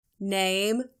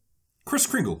Name. Kris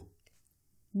Kringle.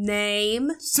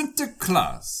 Name. Santa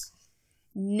Claus.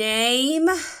 Name.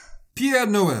 Pierre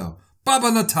Noel. Baba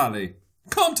Natale.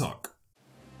 Comtalk.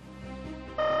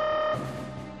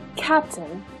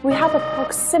 Captain, we have a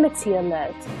proximity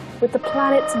alert with the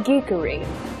planet Geekery.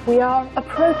 We are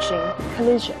approaching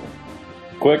collision.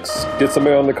 Quicks, get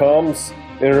somebody on the comms.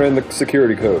 Enter in the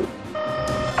security code.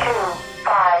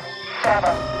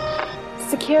 257.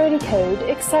 Security code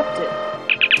accepted.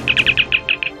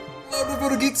 Hello,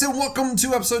 Devoted Geeks, and welcome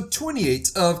to episode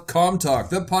 28 of Comtalk,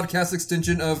 the podcast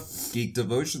extension of Geek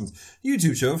Devotions,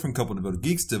 YouTube show from a couple of devoted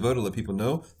geeks devoted to let people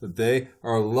know that they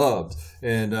are loved.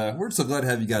 And we're so glad to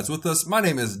have you guys with us. My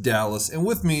name is Dallas, and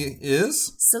with me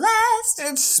is Celeste.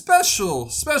 And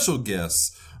special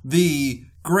guest, the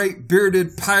great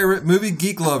bearded pirate movie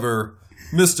geek lover,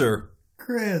 Mr.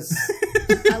 Chris.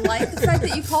 I like the fact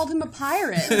that you called him a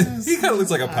pirate. He kind of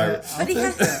looks like a pirate. But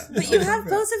you have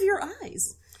both of your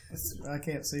eyes. I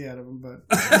can't see out of them, but...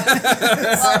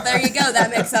 Well, there you go.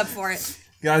 That makes up for it.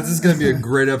 Guys, this is going to be a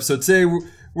great episode. Today,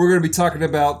 we're going to be talking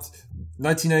about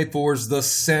 1994's The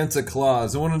Santa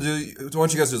Claus. I want you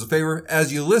guys to do us a favor.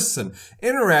 As you listen,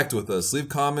 interact with us. Leave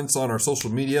comments on our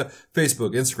social media,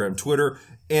 Facebook, Instagram, Twitter,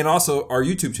 and also our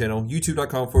YouTube channel,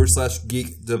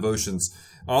 youtube.com/Geek Devotions.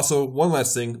 Also, one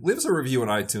last thing, leave us a review on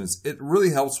iTunes. It really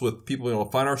helps with people being able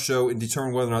to find our show and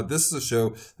determine whether or not this is a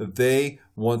show that they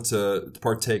want to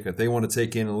partake in, they want to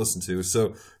take in and listen to.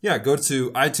 So, yeah, go to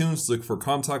iTunes, look for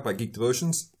Comtalk by Geek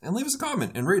Devotions, and leave us a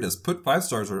comment and rate us. Put 5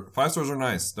 stars. 5 stars are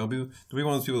nice. Don't be one of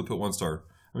those people that put 1 star.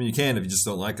 I mean, you can if you just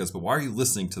don't like us, but why are you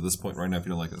listening to this point right now if you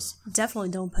don't like us?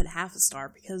 Definitely don't put half a star,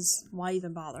 because why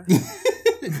even bother?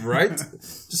 Right?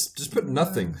 Just put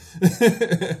nothing.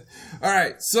 All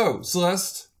right. So,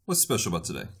 Celeste, what's special about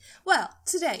today? Well,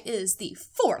 today is the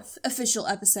 4th official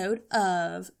episode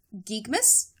of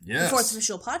Geekmas. Yes. The 4th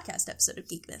official podcast episode of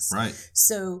Geekmas. Right.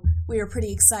 So we are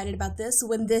pretty excited about this.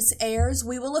 When this airs,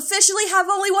 we will officially have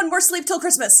only one more sleep till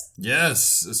Christmas.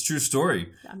 Yes, it's a true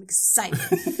story. I'm excited.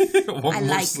 One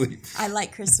more sleep. I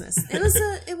like Christmas.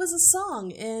 It was a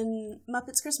song in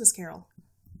Muppets Christmas Carol.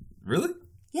 Really?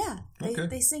 Yeah, Okay.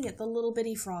 they sing it. The little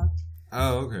bitty frog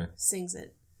Oh, okay. sings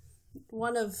it.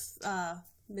 One of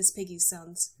Miss Piggy's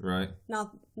sons. Right.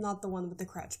 Not the one with the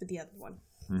crutch, but the other one.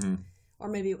 Mm-hmm. Or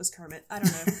maybe it was Kermit. I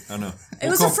don't know. I know. It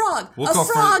was a frog. A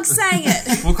frog sang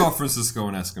it. We'll call Francisco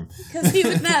and ask him. Because he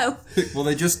would know. Well,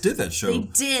 they just did that show. They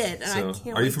did. And So, I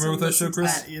can't are you wait familiar to with that show, listen to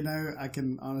Chris? that. I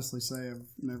can honestly say I've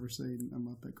never seen a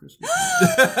Muppet Christmas.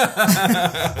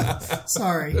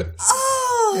 Sorry.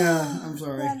 Oh! Yeah, I'm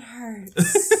sorry. That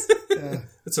hurts. Yeah.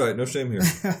 It's all right. No shame here.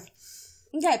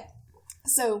 Okay.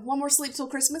 So, one more sleep till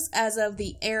Christmas as of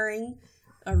the airing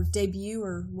or debut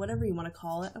or whatever you want to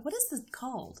call it. What is this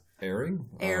called? Airing?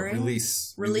 Airing?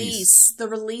 Release. The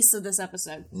release of this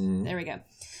episode. There we go.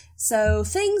 So,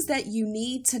 things that you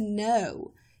need to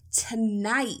know.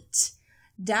 Tonight,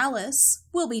 Dallas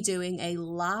will be doing a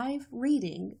live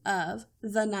reading of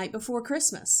The Night Before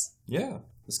Christmas. Yeah.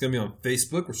 It's going to be on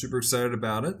Facebook. We're super excited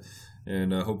about it.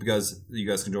 And I hope you guys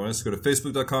can join us. Go to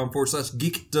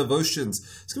facebook.com/Geek Devotions.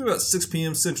 It's going to be about 6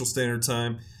 p.m. Central Standard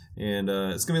Time. And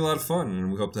it's going to be a lot of fun.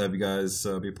 And we hope to have you guys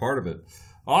be a part of it.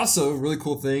 Also, really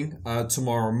cool thing,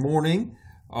 tomorrow morning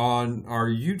on our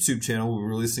YouTube channel, we'll be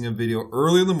releasing a video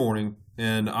early in the morning.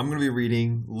 And I'm going to be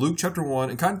reading Luke chapter 1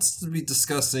 and kind of to be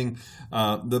discussing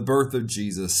the birth of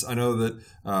Jesus. I know that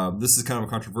this is kind of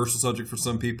a controversial subject for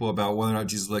some people about whether or not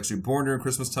Jesus was actually born during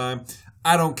Christmas time.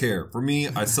 I don't care. For me,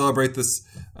 I celebrate this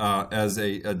as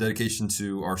a dedication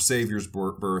to our Savior's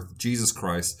birth, Jesus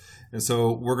Christ. And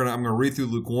so I'm going to read through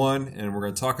Luke 1 and we're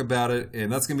going to talk about it. And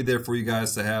that's going to be there for you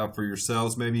guys to have for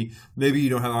yourselves. Maybe you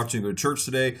don't have an opportunity to go to church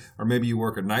today, or maybe you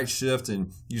work a night shift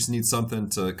and you just need something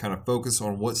to kind of focus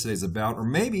on what today's about. Or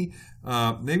maybe you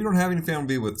don't have any family to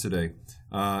be with today.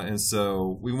 And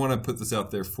so we want to put this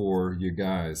out there for you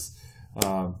guys.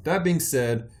 That being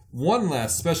said, one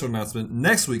last special announcement.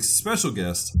 Next week's special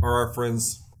guests are our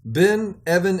friends Ben,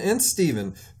 Evan, and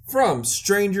Steven from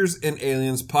Strangers and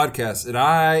Aliens podcast. And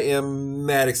I am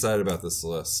mad excited about this,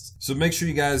 Celeste. So make sure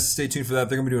you guys stay tuned for that.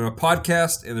 They're going to be doing a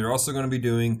podcast, and they're also going to be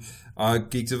doing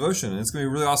Geek Devotion. And it's going to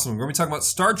be really awesome. We're going to be talking about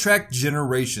Star Trek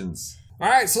Generations. All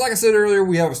right, so like I said earlier,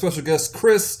 we have a special guest,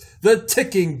 Chris, the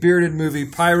ticking bearded movie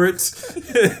pirate.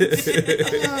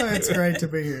 It's great to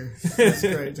be here. It's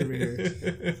great to be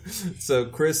here. So,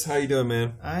 Chris, how you doing,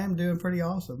 man? I am doing pretty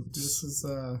awesome. This is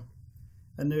a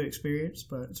new experience,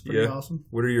 but it's pretty awesome.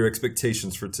 What are your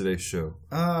expectations for today's show?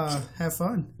 Have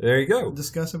fun. There you go.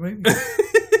 Discuss a movie.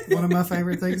 one of my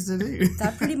favorite things to do.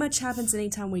 That pretty much happens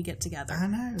anytime we get together. I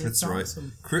know. That's awesome.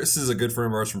 right. Chris is a good friend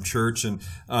of ours from church, and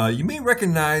you may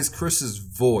recognize Chris's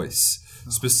voice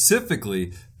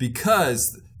specifically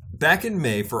because back in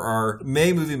May for our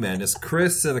May Movie Madness,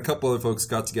 Chris and a couple other folks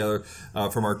got together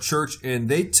from our church, and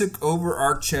they took over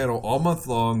our channel all month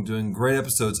long doing great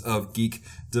episodes of Geek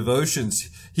Devotions.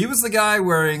 He was the guy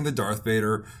wearing the Darth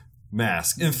Vader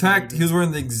mask. In fact, he was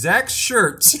wearing the exact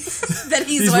shirt that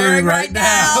he's wearing right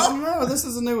now. Oh, no, this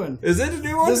is a new one. Is it a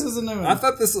new one? This is a new one. I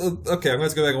thought this. Okay, I'm going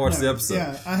to go back and watch the episode.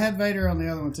 Yeah, I had Vader on the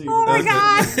other one too. Oh my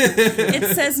god!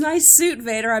 It says, "Nice suit,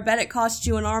 Vader. I bet it cost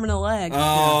you an arm and a leg."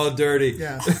 Oh, dirty.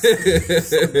 Yeah.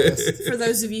 For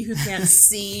those of you who can't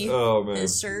see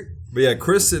his shirt. But yeah,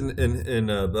 Chris and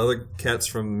the other cats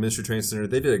from the Ministry Training Center,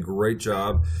 they did a great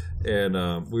job,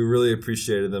 and we really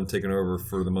appreciated them taking over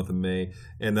for the month of May.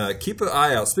 And keep an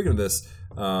eye out. Speaking of this,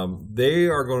 they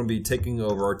are going to be taking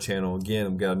over our channel again.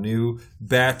 We've got a new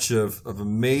batch of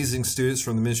amazing students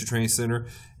from the Ministry Training Center,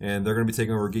 and they're going to be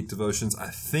taking over Geek Devotions.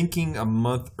 I'm thinking a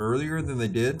month earlier than they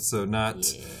did, so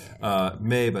not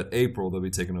May, but April. They'll be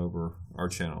taking over our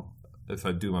channel, if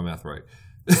I do my math right.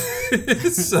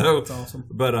 So That's awesome.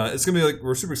 But it's gonna be like,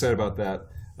 we're super excited about that.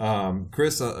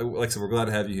 Chris, like I said, we're glad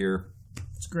to have you here.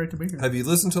 It's great to be here. Have you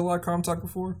listened to a lot of Comm Talk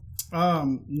before?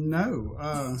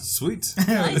 No. Sweet.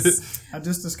 Nice. I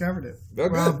just discovered it. Oh,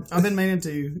 good. Well, I've been meaning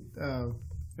to,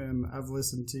 and I've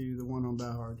listened to the one on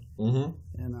Die Hard.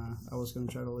 Mm-hmm. And I was going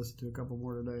to try to listen to a couple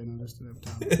more today, and I just didn't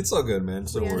have time. It's all good, man.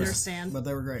 So We worries. understand. But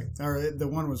they were great. Or the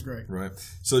one was great. Right.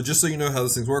 So just so you know how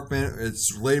these things work, man,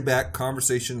 it's laid back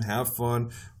conversation, have fun,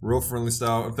 real friendly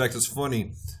style. In fact, it's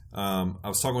funny. I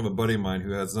was talking with a buddy of mine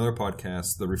who has another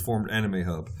podcast, the Reformed Anime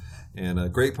Hub. And a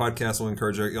great podcast. I'll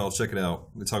encourage y'all to check it out.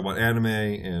 They talk about anime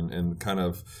and kind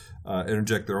of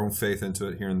interject their own faith into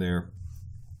it here and there.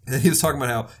 And he was talking about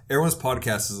how everyone's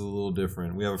podcast is a little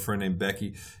different. We have a friend named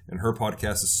Becky, and her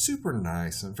podcast is super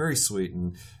nice and very sweet.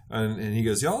 And he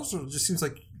goes, y'all just seems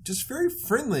like just very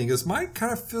friendly. He goes, mine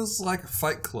kind of feels like a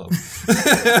fight club.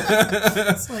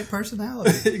 It's like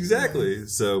personality. Exactly.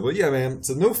 So, but yeah, man.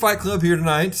 So no fight club here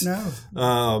tonight. No.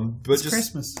 But It's just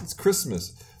Christmas. It's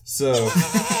Christmas. So,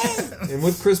 and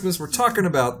with Christmas, we're talking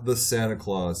about the Santa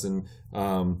Claus. And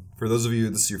for those of you,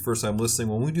 this is your first time listening,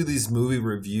 when we do these movie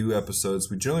review episodes,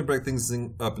 we generally break things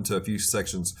up into a few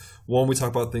sections. One, we talk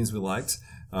about things we liked.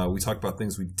 We talk about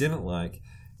things we didn't like.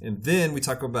 And then we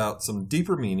talk about some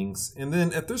deeper meanings. And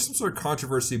then if there's some sort of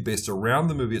controversy based around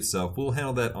the movie itself, we'll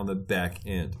handle that on the back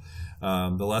end.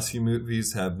 The last few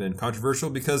movies have been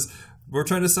controversial because we're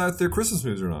trying to decide if they're Christmas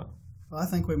movies or not. Well, I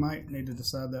think we might need to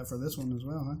decide that for this one as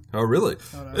well, huh? Oh, really?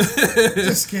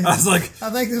 Just kidding. I was like, I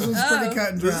think this one's pretty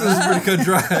cut and dry. this is pretty cut and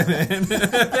dry, man.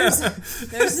 There's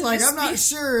a Like, dispute. I'm not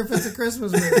sure if it's a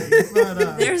Christmas movie,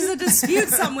 but There's a dispute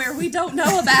somewhere we don't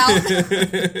know about.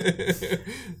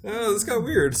 Oh, this got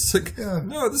weird. It's like, Yeah.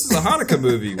 no, this is a Hanukkah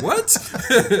movie. What?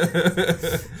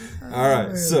 All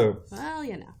right, so Well,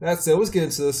 you know. that's it. Let's get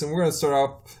into this, and we're going to start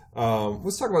off.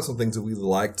 Let's talk about some things that we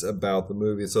liked about the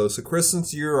movie. So Chris,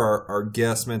 since you're our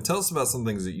guest, man, tell us about some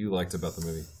things that you liked about the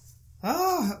movie.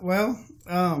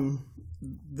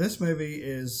 This movie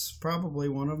is probably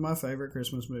one of my favorite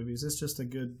Christmas movies. It's just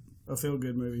a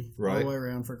feel-good movie all Right. the way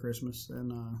around for Christmas,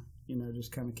 and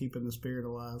just kind of keeping the spirit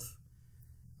alive.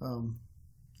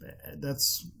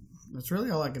 That's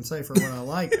really all I can say for what I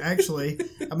like. Actually,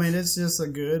 I mean, it's just a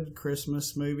good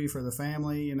Christmas movie for the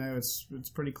family. You know, it's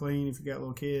pretty clean if you got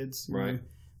little kids. You Right. know,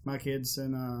 my kids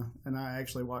and I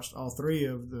actually watched all three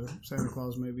of the Santa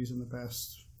Claus movies in the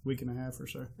past week and a half or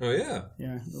so. Oh yeah,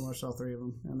 Yeah, we watched all three of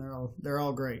them, and they're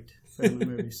all great family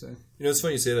movies. So you know it's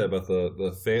funny you say that about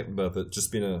the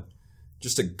just being a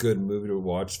good movie to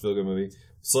watch, feel good movie.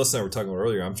 Celeste and I were talking about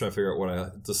earlier. I'm trying to figure out what I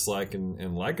dislike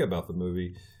and like about the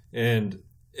movie, and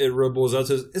it really boils out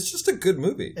to it's just a good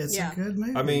movie. it's Yeah. a good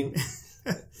movie. I mean,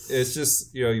 it's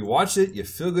just, you watch it, you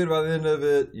feel good by the end of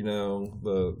it.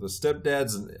 The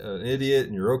stepdad's an idiot,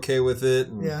 and you're okay with it.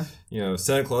 And, Yeah.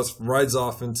 Santa Claus rides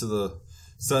off into the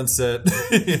sunset.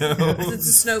 It's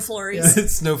the snow flurries.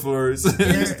 It's snow flurries.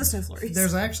 It's the snow flurries.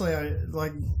 There's actually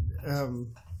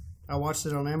I watched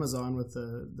it on Amazon with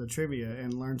the trivia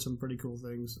and learned some pretty cool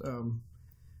things.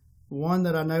 One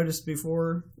that I noticed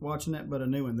before watching it, but a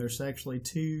new one. There's actually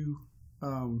two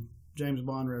James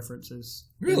Bond references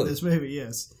in Really? this movie.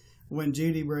 Yes, when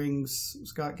Judy brings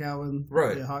Scott Calvin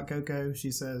Right. the hot cocoa, she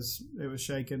says it was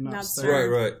shaken, not Not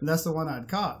stirred. right. And that's the one I'd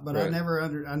caught, but I Right.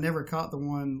 never caught the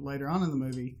one later on in the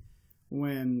movie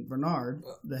when Bernard,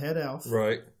 the head elf,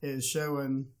 Right. is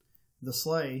showing the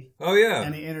sleigh, Oh yeah.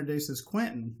 and he introduces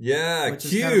Quentin. Yeah, Which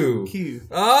is Q. kind of Q.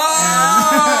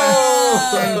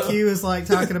 Oh! And Q is like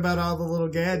talking about all the little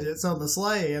gadgets on the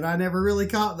sleigh, and I never really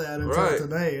caught that until Right.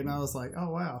 today. And I was like, "Oh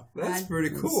wow, That's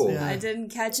pretty cool. Yeah. I didn't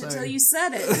catch it till Sorry. you said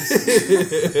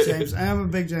it. James!" I'm a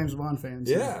big James Bond fan.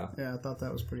 So Yeah. I thought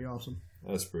that was pretty awesome.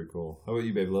 That's pretty cool. How about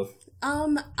you, baby love?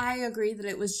 I agree that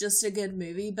it was just a good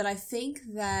movie, but I think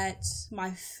that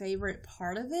my favorite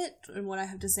part of it, and what I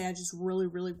have to say I just really,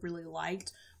 really, really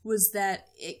liked, was that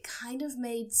it kind of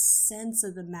made sense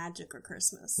of the magic of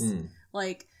Christmas.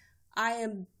 Like, I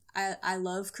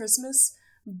love Christmas,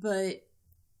 but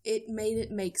it made it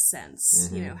make sense.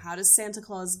 You know, how does Santa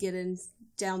Claus get in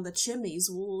down the chimneys?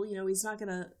 Well, you know, he's not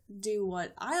gonna do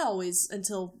what I always,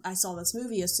 until I saw this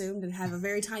movie, assumed, and have a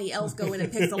very tiny elf go in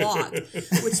and pick the lock,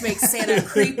 which makes Santa a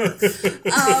creeper.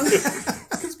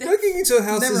 Breaking into a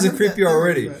house Never isn't heard creepy that theory,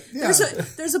 already. but yeah.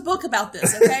 There's a book about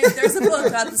this, okay? There's a book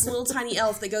about this little tiny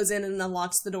elf that goes in and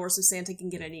unlocks the door so Santa can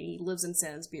get in, and he lives in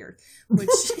Santa's beard. Which,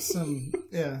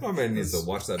 My man needs to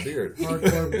watch that beard.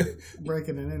 hardcore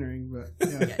breaking and entering, but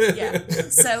yeah. yeah.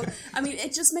 So, I mean,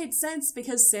 it just made sense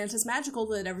because Santa's magical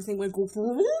that everything would go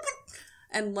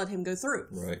and let him go through.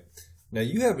 Right. Now,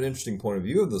 you have an interesting point of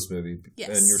view of this movie. Yes.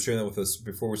 And you were sharing that with us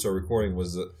before we started recording,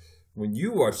 was that when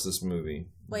you watched this movie...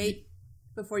 Wait,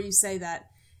 before you say that,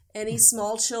 any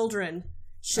small children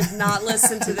should not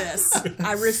listen to this.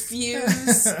 I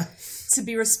refuse to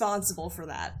be responsible for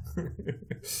that.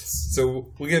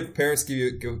 So we give parents give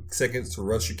you seconds to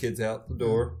rush your kids out the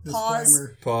door.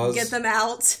 Disclaimer. Pause. Get them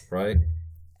out, Right?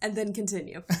 and then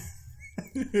continue.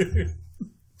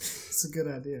 It's a good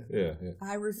idea. Yeah.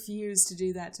 I refuse to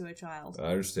do that to a child. I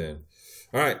understand.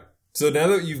 All right. So now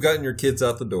that you've gotten your kids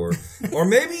out the door, or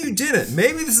maybe you didn't.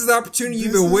 Maybe this is the opportunity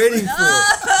you've been waiting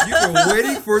for. You've been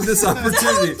waiting for this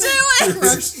opportunity.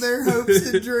 Crush their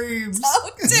hopes and dreams.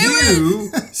 Don't do it!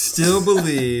 You still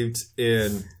believed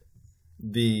in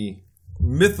the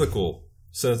mythical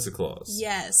Santa Claus.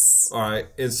 Yes. All right.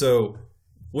 And so,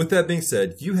 with that being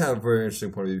said, you have a very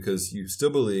interesting point of view because you still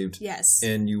believed Yes.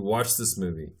 and you watched this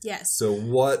movie. Yes. So,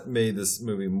 what made this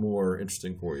movie more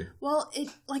interesting for you? Well, it,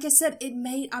 like I said, it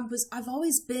made, I've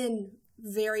always been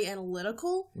very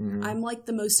analytical. I'm like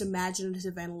the most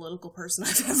imaginative analytical person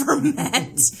I've ever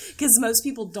met, because most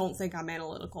people don't think I'm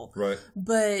analytical. Right.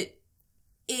 But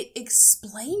it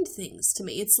explained things to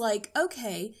me. It's like,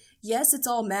 okay, yes, it's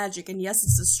all magic, and yes,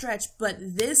 it's a stretch, but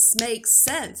this makes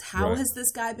sense. How Right. has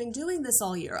this guy been doing this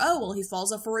all year? Oh, well, he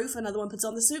falls off a roof, another one puts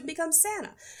on the suit and becomes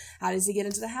Santa. How does he get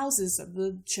into the houses?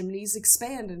 The chimneys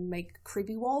expand and make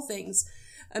creepy wall things.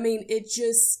 I mean, it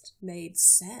just made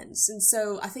sense. And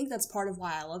so I think that's part of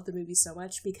why I love the movie so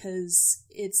much, because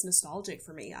it's nostalgic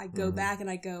for me. I go back and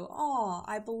I go, oh,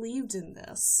 I believed in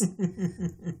this.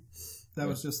 That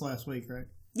was just last week, right?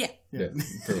 Yeah. Yeah.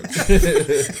 Pretty much.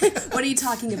 What are you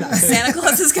talking about? Santa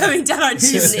Claus is coming down our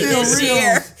chimney still this real.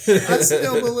 year. I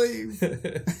still believe.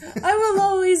 I will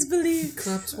always believe.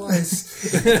 Clap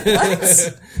twice.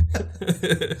 What?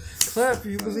 Clap,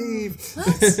 you believe.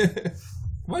 What?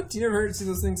 What? You never see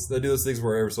those things? They do those things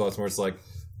where every so often where it's like,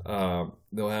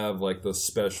 they'll have like those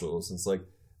specials. It's like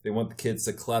they want the kids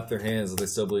to clap their hands if they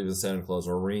still believe in Santa Claus,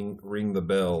 or ring the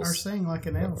bells, Or sing like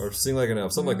an elf. or sing like an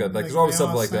elf, something like that. Like, Like there's always they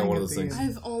something all like that. sang One of at those the things.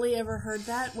 end. I've only ever heard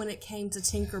that when it came to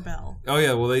Tinkerbell. Oh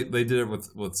yeah, well they did it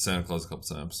with Santa Claus a couple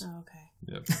times. Oh, okay.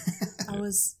 Yep. I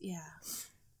was, yeah.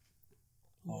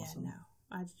 Awesome. Yeah,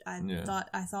 no. I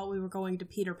Yeah. thought we were going to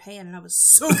Peter Pan, and I was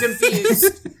so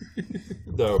confused.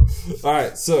 No. All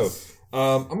right, so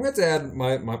I'm going to have to add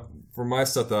my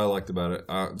stuff that I liked about it.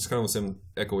 Just kind of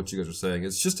echo what you guys are saying.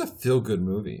 It's just a feel-good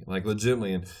movie, like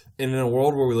legitimately. And in a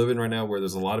world where we live in right now, where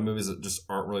there's a lot of movies that just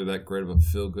aren't really that great of a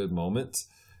feel-good moment,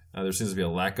 there seems to be a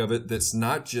lack of it. That's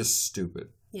not just stupid.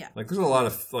 Yeah. Like there's a lot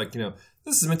of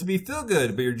this is meant to be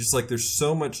feel-good, but you're just like there's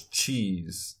so much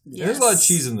cheese. Yes. There's a lot of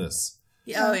cheese in this.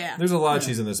 Oh, yeah. There's a lot of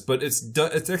cheese in this, but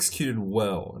it's executed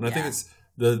well, and I think Yeah. it's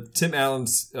the Tim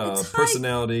Allen's It's high-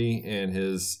 personality and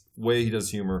his way he does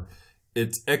humor.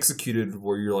 It's executed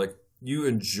where you're like you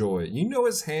enjoy it. You know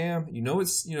it's ham. You know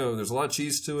it's there's a lot of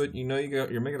cheese to it. You know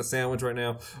you're making a sandwich right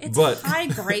now, It's but high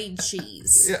grade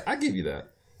cheese. yeah, I give you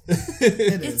that.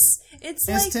 It is. It's It's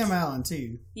like Tim Allen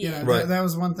too. Yeah. Right. That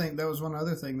was one thing. That was one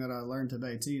other thing that I learned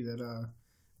today too. That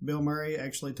Bill Murray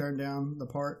actually turned down the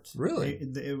part. Really?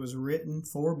 It was written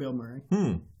for Bill Murray,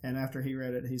 and after he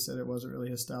read it, he said it wasn't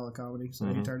really his style of comedy,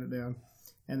 so he turned it down.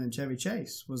 And then Chevy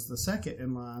Chase was the second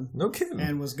in line, No kidding.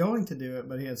 and was going to do it,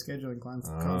 but he had scheduling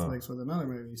conflicts with another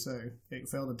movie, so it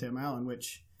fell to Tim Allen,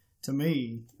 which to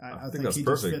me, I think that's he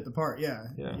perfect. just fit the part. Yeah.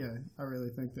 Yeah. I really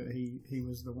think that he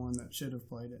was the one that should have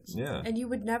played it. So. Yeah. And you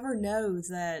would never know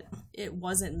that it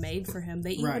wasn't made for him.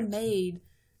 They even Right. made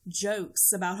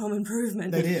jokes about Home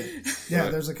Improvement. They did. Yeah,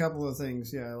 Right. there's a couple of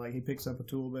things. Yeah, like he picks up a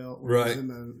tool belt when Right. he's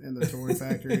in the toy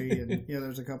factory, and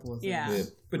there's a couple of things. Yeah. Yeah.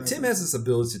 But Tim has this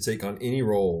ability to take on any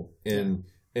role and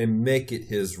make it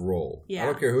his role. Yeah. I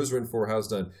don't care who's written for, how it's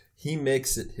done. He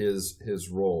makes it his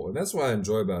role, and that's what I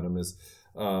enjoy about him is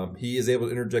he is able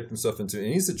to interject himself into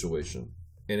any situation,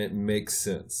 and it makes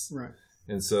sense. Right.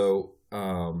 And so,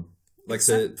 like I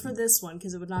Except said, for this one,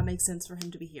 because it would not make sense for him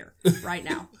to be here right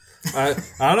now. I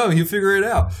don't know. He'll figure it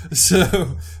out.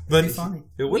 So, but It'd be funny.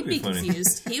 it would We'd be funny.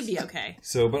 confused. He'd be okay.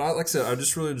 So, but like I said, I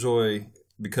just really enjoy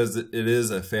because it is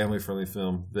a family friendly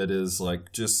film that is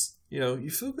like just. You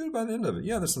feel good by the end of it.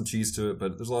 Yeah, there's some cheese to it,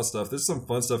 but there's a lot of stuff. There's some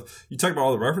fun stuff. You talk about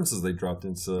all the references they dropped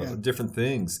into different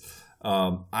things.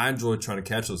 I enjoy trying to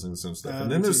catch those things and stuff. And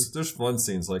then there's fun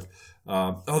scenes like,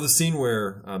 the scene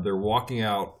where they're walking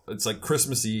out. It's like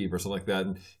Christmas Eve or something like that,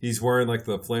 and he's wearing like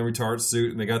the flame retardant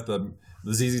suit, and they got the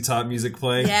ZZ Top music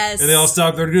playing. Yes. And they all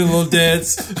stop. They're doing a little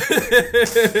dance.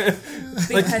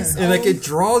 Because it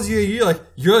draws you. You're like,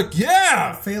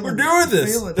 yeah, Feeling we're it. doing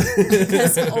this. Feel it.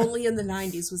 because only in the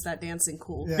 90s was that dancing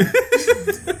cool. Yeah.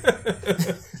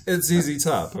 It's ZZ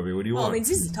Top. I mean, what do you Well, I want? mean,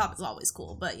 ZZ Top is always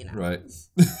cool, but Right.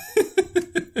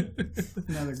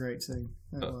 Another great scene.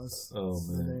 That was. Oh,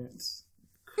 The man. dance.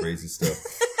 Crazy stuff.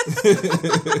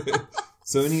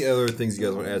 So, any other things you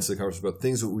guys want to add to the conversation about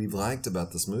things that we liked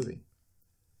about this movie?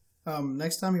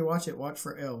 Next time you watch it, watch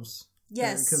for elves.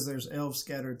 Yes. Because there's elves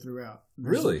scattered throughout.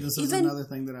 Really? This is Even- another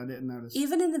thing that I didn't notice.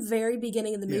 even in the very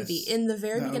beginning of the movie, Yes. in the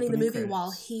very The beginning of the opening movie, credits.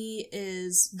 while he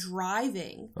is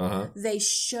driving, they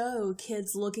show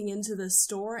kids looking into the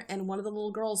store, and one of the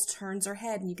little girls turns her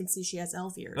head, and you can see she has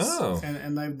elf ears. Oh.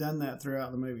 And they've done that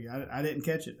throughout the movie. I didn't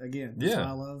catch it again. Yeah. So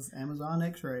I love Amazon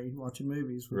X-Ray, watching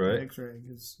movies with Right. X-Ray,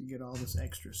 because you get all this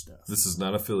extra stuff. This is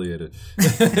not affiliated.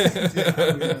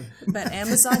 But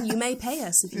Amazon, you may pay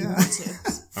us if you want to.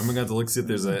 I'm going to have to look see if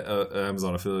there's an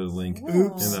Amazon affiliated link.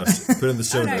 Oops. And put in the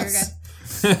show Oh, no, you're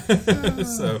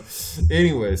notes. So,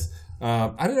 anyways, I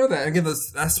didn't know that. Again,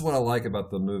 that's what I like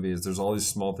about the movie is there's all these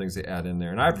small things they add in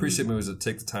there, and I appreciate movies that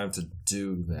take the time to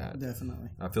do that. Definitely.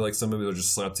 I feel like some movies are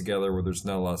just slapped together where there's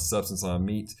not a lot of substance, a lot of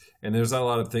meat, and there's not a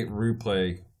lot of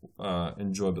replay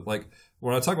enjoyment. Like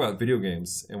when I talk about video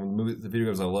games and the video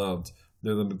games I loved,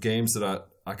 they're the games that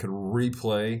I could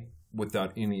replay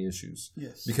without any issues.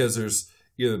 Yes. Because there's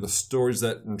either the story's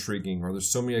that intriguing or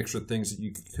there's so many extra things that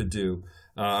you could do.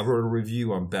 I wrote a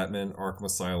review on Batman Arkham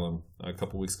Asylum a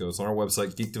couple weeks ago. It's on our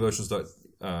website,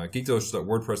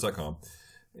 geekdevotions.wordpress.com.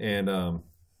 And I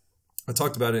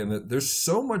talked about it, and that there's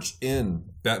so much in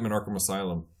Batman Arkham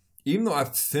Asylum. Even though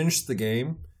I've finished the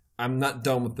game, I'm not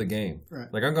done with the game.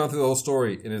 Right. Like, I'm going through the whole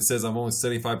story, and it says I'm only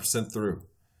 75% through.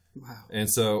 Wow. And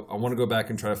so I want to go back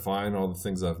and try to find all the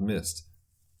things I've missed.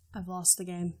 I've lost the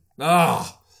game.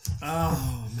 Ah!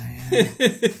 Oh, man.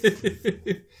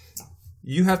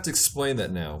 You have to explain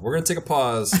that now. We're going to take a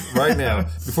pause right now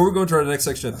before we go into our next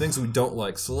section of things we don't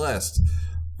like. Celeste,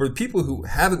 for the people who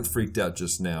haven't freaked out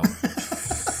just now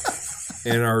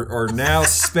and are now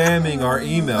spamming our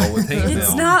email with hate It's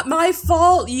mail, not my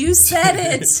fault. You said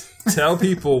it. tell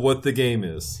people what the game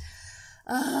is.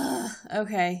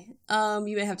 Okay.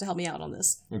 You may have to help me out on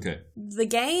this. Okay. The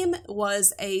game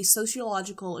was a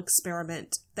sociological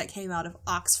experiment that came out of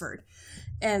Oxford.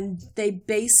 And they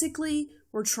basically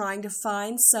were trying to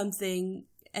find something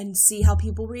and see how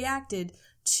people reacted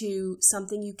to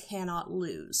something you cannot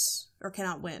lose or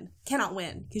cannot win. Cannot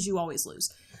win, because you always lose.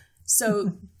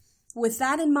 So with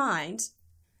that in mind,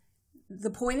 the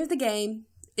point of the game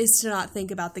is to not think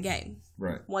about the game.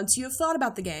 Right. Once you have thought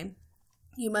about the game,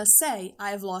 you must say,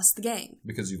 I have lost the game.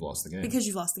 Because you've lost the game. Because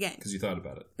you've lost the game. Because you thought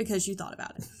about it. Because you thought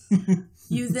about it.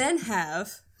 You then have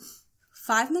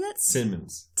 5 minutes, 10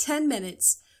 minutes. 10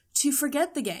 minutes to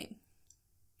forget the game.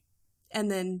 And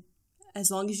then,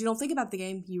 as long as you don't think about the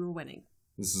game, you were winning.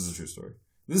 This is a true story.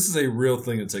 This is a real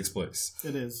thing that takes place.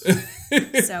 It is.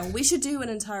 So we should do an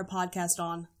entire podcast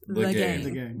on The game.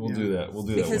 The game. We'll yeah. do that. We'll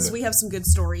do that because one we day. have some good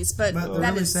stories. But But the that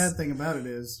really is sad thing about it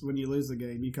is when you lose the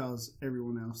game, you cause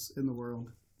everyone else in the world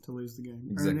to lose the game.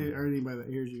 Exactly. Or anybody that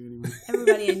hears you anyway.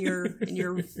 everybody in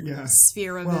your Yeah.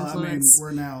 sphere of Well, I mean, influence.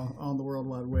 we're now on the World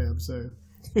Wide Web, so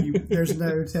there's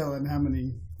no telling how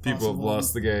many People have possible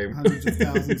lost the game. Hundreds of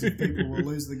thousands of people will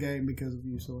lose the game because of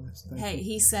you, Celeste. Thank Hey, you.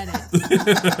 he said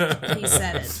it. He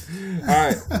said it. All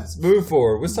right, let's move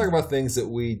forward. Let's talk about things that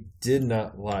we did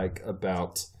not like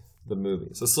about the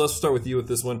movie. So Celeste, we'll start with you with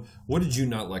this one. What did you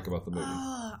not like about the movie?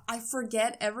 I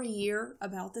forget every year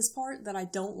about this part that I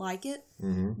don't like it,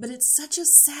 Mm-hmm. but it's such a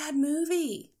sad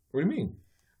movie. What do you mean?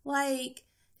 Like,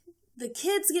 the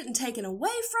kid's getting taken away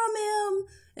from him,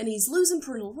 and he's losing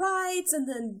parental rights, and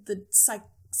then the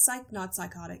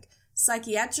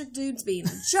psychiatric dude's being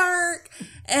a jerk,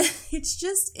 and it's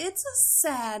a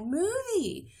sad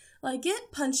movie. Like,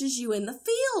 it punches you in the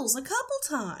feels a couple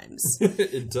times.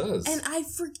 It does. And I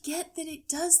forget that it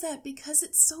does that because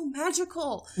it's so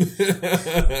magical.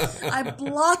 I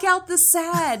block out the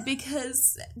sad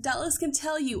because Dallas can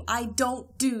tell you I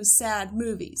don't do sad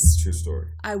movies. True story.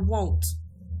 I won't.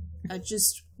 I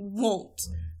just won't.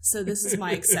 So this is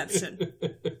my exception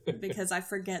because I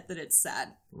forget that it's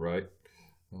sad. Right.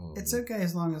 It's okay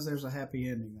as long as there's a happy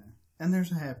ending, though. And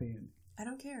there's a happy ending. I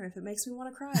don't care. If it makes me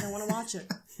want to cry, I don't want to watch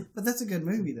it. But that's a good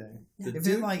movie, though. The If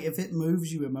dude- it if it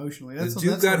moves you emotionally, The that's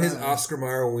dude that's got what his I- Oscar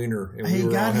Mayer wiener, and we He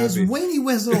were got all his happy. weenie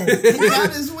whistle. He got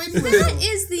his weenie That whistle.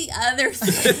 is the other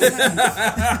thing.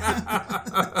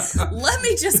 Let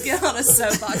me just get on a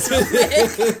soapbox real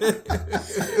quick.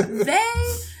 They,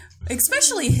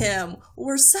 especially him,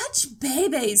 were such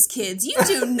baby's kids. You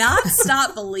do not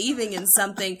stop believing in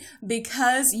something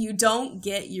because you don't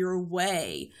get your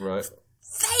way. Right.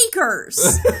 Fakers!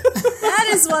 That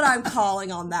is what I'm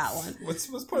calling on that one. What's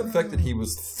part of the fact that he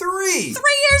was 3? 3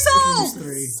 years old! He's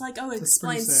 3. It's like, oh, it That's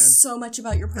pretty explains sad. so much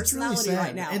about your It's really personality sad.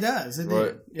 right now. It does. It,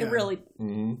 Right. yeah. It really.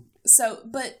 Mm-hmm. So,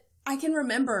 but I can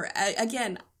remember,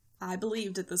 again, I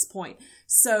believed at this point.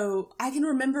 So I can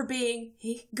remember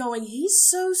he's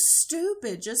so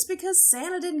stupid. Just because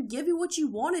Santa didn't give you what you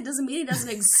wanted doesn't mean he doesn't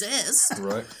exist.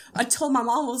 Right. I told my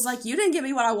mom, I was like, you didn't give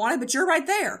me what I wanted, but you're right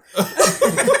there.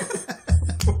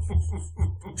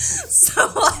 So,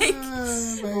 like,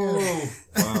 Oh,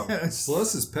 wow.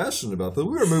 Celeste is passionate about that.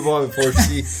 We're going to move on before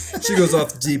she goes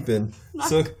off the deep end.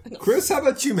 So, Chris, how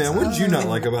about you, man? What did you not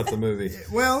like about the movie?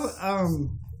 Well,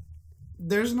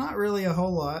 there's not really a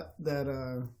whole lot that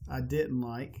I didn't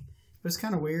like. It was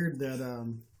kind of weird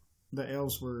that the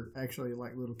elves were actually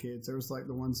like little kids. There was like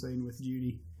the one scene with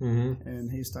Judy,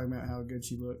 and he's talking about how good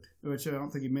she looked, which I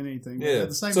don't think he meant anything. But Yeah. at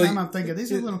the same So time, I'm thinking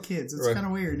these are little kids. It's Right. kind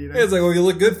of weird, you know. Yeah, it's like, well, you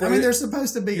look good for I it. mean, they're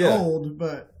supposed to be Yeah. old,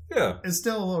 but Yeah. it's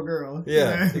still a little girl. you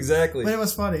Yeah, know? exactly. But it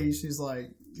was funny. She's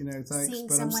like, thanks, Seeing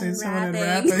but I'm someone seeing someone in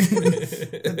rapping. rapping.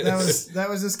 that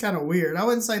was just kind of weird. I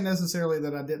wouldn't say necessarily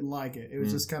that I didn't like it. It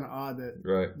was just kind of odd that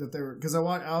Right. that they were, because I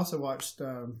also watched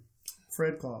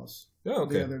Fred Claus Oh,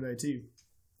 the okay. other day too.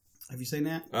 Have you seen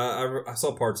that? I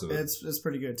saw parts of it. It's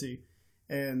pretty good too.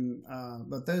 And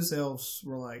but those elves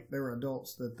were like, they were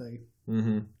adults that they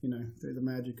Mm-hmm. through the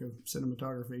magic of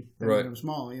cinematography they Right. made them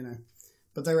small,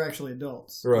 but they were actually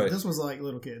adults. Right. But this was like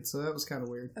little kids, so that was kind of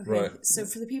weird. okay, Right. so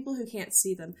for the people who can't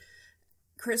see them,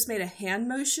 Chris made a hand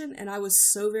motion, and I was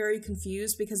so very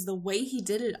confused because the way he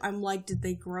did it, I'm like, did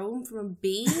they grow him from a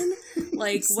bean?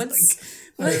 Like, They're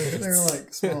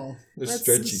like small. They're Let's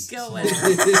stretchy. go in.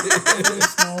 They're a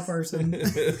small person.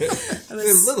 They're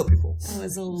little people. I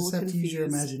was a little Just have to use your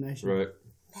confused. imagination. Right.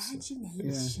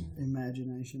 Imagination. Yeah,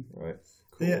 imagination. Right.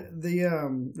 Cool.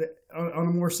 The on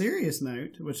a more serious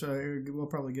note, which we'll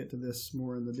probably get to this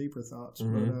more in the deeper thoughts,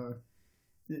 but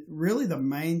really the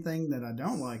main thing that I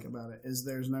don't like about it is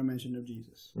there's no mention of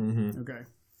Jesus. Mm-hmm. Okay.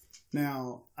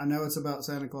 Now, I know it's about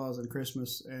Santa Claus and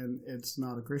Christmas, and it's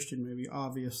not a Christian movie,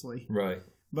 obviously. Right.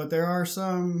 But there are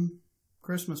some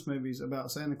Christmas movies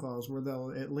about Santa Claus where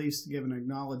they'll at least give an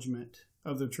acknowledgement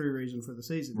of the true reason for the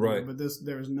season. Right. But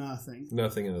there's nothing.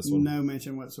 Nothing in this one. No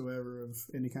mention whatsoever of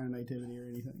any kind of nativity or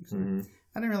anything. So Mhm.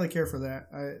 I didn't really care for that.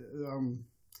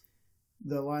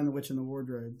 The Lion, the Witch, and the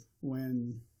Wardrobe,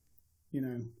 when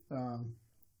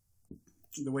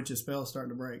the witch's spell is starting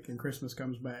to break and Christmas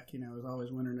comes back. It's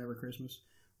always winter, never Christmas.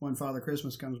 When Father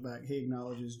Christmas comes back, he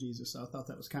acknowledges Jesus. So I thought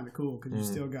that was kind of cool because you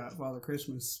still got Father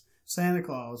Christmas, Santa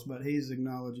Claus, but he's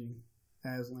acknowledging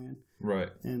Aslan. Right.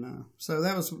 And so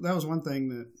that was one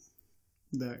thing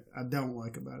that I don't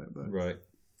like about it. But Right.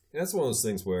 That's one of those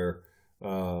things where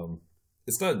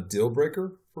it's not a deal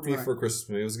breaker for me Right. for a Christmas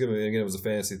movie. It was a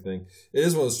fantasy thing. It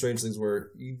is one of those strange things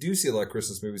where you do see a lot of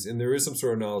Christmas movies, and there is some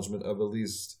sort of acknowledgement of at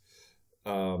least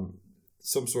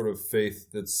some sort of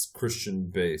faith that's Christian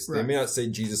based. Right. They may not say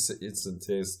Jesus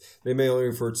instantaneous. They may only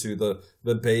refer to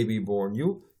the baby born.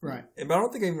 right. But I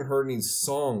don't think I even heard any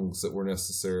songs that were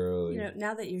necessarily.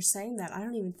 Now that you're saying that, I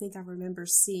don't even think I remember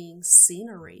seeing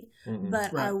scenery. Mm-mm.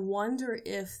 But I Right. wonder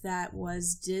if that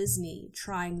was Disney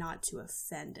trying not to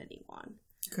offend anyone.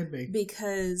 Could be.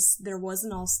 Because there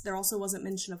also wasn't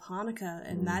mention of Hanukkah,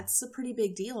 and that's a pretty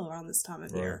big deal around this time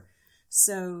of Right. year.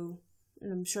 So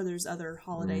And I'm sure there's other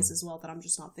holidays as well that I'm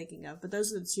just not thinking of. But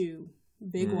those are the two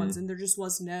big ones, and there just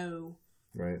was no...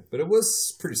 Right. But it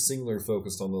was pretty singularly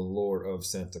focused on the lore of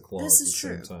Santa Claus This is at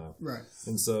the true. same time. Right.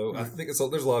 And so I think there's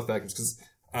a lot of factors, because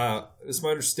it's my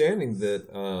understanding that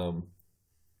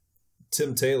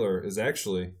Tim Taylor is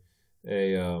actually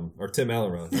or Tim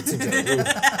Allen, rather. Not Tim Taylor.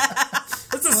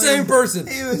 It's the same person.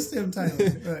 He was Tim Taylor.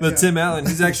 Right, But Tim Allen,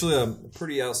 he's actually a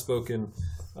pretty outspoken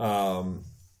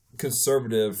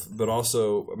conservative, but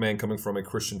also a man coming from a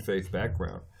Christian faith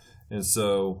background. And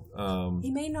so...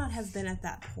 He may not have been at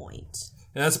that point.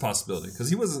 and that's a possibility, because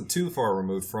he wasn't too far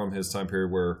removed from his time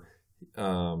period where...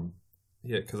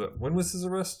 because when was his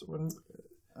arrest? When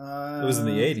it was in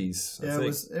the 80s, I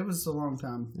think. It was a long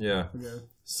time Yeah. ago.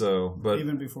 So, but...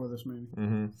 Even before this movie.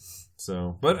 Mm-hmm.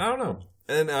 So, but I don't know.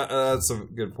 And that's some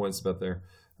good points about there.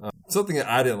 Something that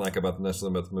I didn't like about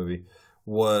the movie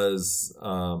was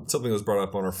something that was brought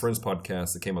up on our Friends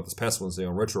podcast that came out this past Wednesday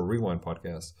on Retro Rewind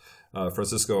podcast.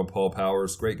 Francisco and Paul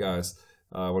Powers, great guys.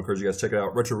 I would encourage you guys to check it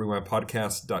out,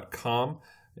 retrorewindpodcast.com.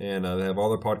 And they have all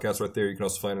their podcasts right there. You can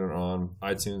also find it on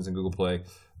iTunes and Google Play.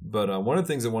 But one of the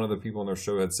things that one of the people on their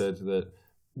show had said that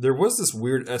there was this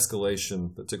weird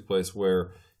escalation that took place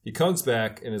where he comes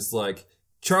back and it's like,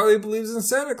 Charlie believes in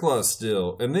Santa Claus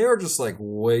still. And they are just like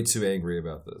way too angry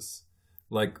about this.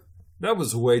 Like, that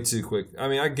was way too quick. I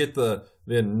mean, I get the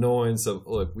annoyance of,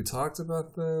 look, we talked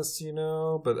about this,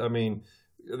 but I mean,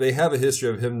 they have a history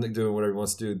of him doing whatever he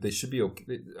wants to do. They should be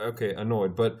okay,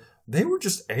 annoyed. But they were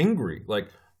just angry. Like,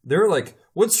 they're like,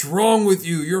 what's wrong with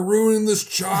you? You're ruining this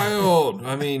child.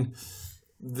 I mean,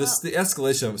 the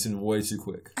escalation of it seemed way too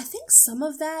quick. I think some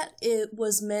of that, it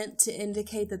was meant to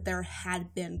indicate that there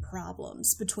had been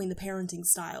problems between the parenting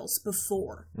styles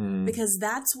before. Because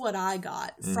that's what I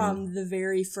got from the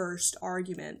very first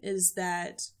argument, is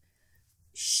that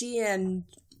she and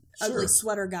Ugly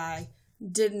Sweater Guy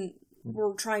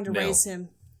were trying to raise him.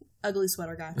 Ugly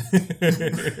Sweater Guy.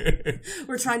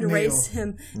 We're trying to raise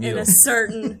him in a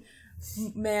certain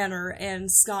manner,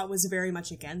 and Scott was very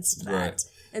much against that. Right.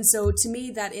 And so to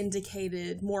me, that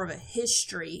indicated more of a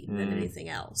history than anything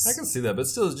else. I can see that, but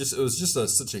still, it was just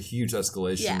such a huge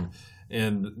escalation. Yeah.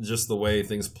 And just the way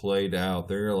things played out,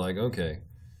 they're like, okay,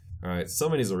 all right,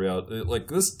 somebody's a reality. Like,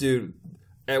 this dude,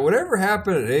 at whatever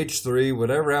happened at age 3,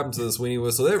 whatever happened to the Sweeney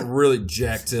Whistle, that really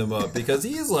jacked him up, because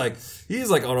he's like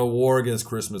on a war against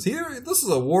Christmas. This is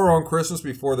a war on Christmas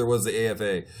before there was the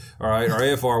AFA, all right, or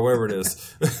AFR, whatever it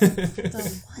is.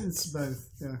 It's both,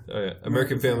 yeah. Oh, yeah.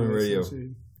 American Family Radio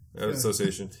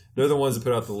Association. They're the ones that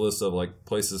put out the list of like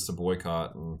places to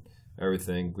boycott and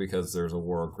everything because there's a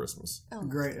war on Christmas. A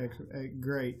great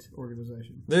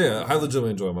organization. Yeah, I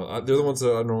legitimately enjoy them. They're the ones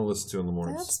that I normally listen to in the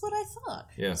mornings. That's what I thought.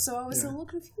 Yeah. So I was a little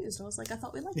confused. I was like, I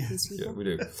thought we liked these people. Yeah, we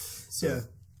do. So. Yeah.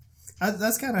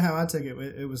 That's kind of how I took it.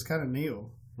 It was kind of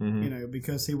Neil,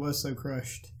 because he was so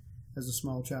crushed as a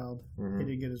small child. He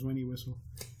didn't get his Winnie Whistle.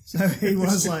 So he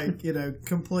was like,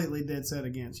 completely dead set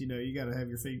against, you got to have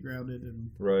your feet grounded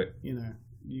and, right.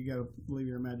 You got to leave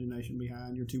your imagination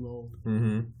behind. You're too old.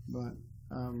 Mm-hmm. But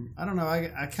I don't know.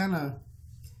 I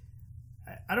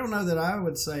don't know that I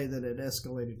would say that it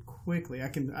escalated quickly.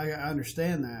 I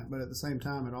understand that, but at the same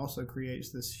time, it also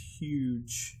creates this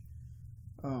huge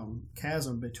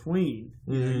chasm between.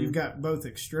 You've got both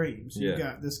extremes. You've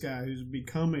got this guy who's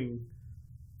becoming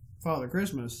Father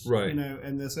Christmas, right?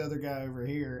 And this other guy over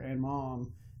here and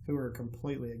Mom, who are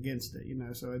completely against it,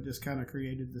 so it just kind of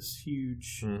created this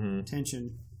huge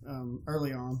tension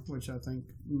early on, which I think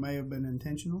may have been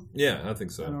intentional. Yeah, I think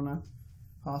so. I don't know.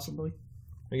 Possibly.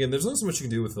 Again, there's not so much you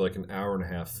can do with like an hour and a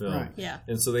half film. Right. Yeah.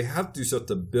 And so they have to do stuff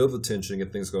to build the tension and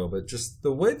get things going, but just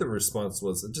the way the response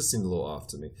was, it just seemed a little off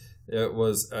to me. It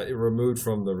was it removed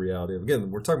from the reality of,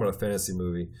 again, we're talking about a fantasy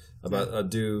movie about a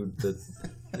dude that,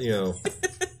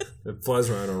 that flies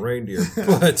around on a reindeer,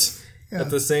 but... At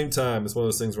the same time, it's one of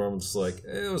those things where I'm just like,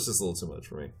 it was just a little too much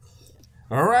for me.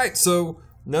 All right, so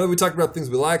now that we talked about things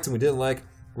we liked and we didn't like,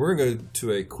 we're going to go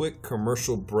to a quick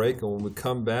commercial break. And when we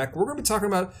come back, we're going to be talking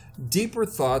about deeper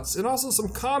thoughts and also some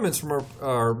comments from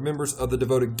our members of the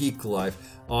Devoted Geek Life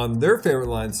on their favorite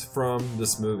lines from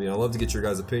this movie. And I'd love to get your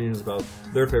guys' opinions about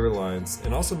their favorite lines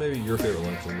and also maybe your favorite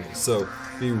lines from the movie. So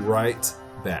be right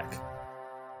back.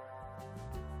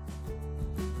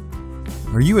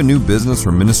 Are you a new business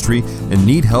or ministry and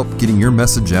need help getting your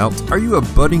message out? Are you a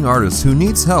budding artist who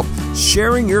needs help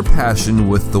sharing your passion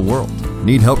with the world?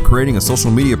 Need help creating a social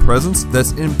media presence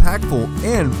that's impactful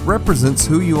and represents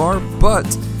who you are, but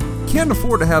can't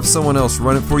afford to have someone else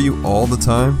run it for you all the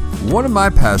time? One of my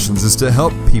passions is to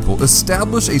help people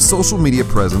establish a social media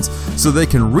presence so they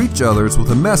can reach others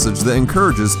with a message that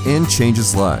encourages and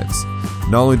changes lives.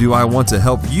 Not only do I want to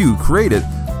help you create it,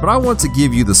 but I want to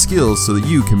give you the skills so that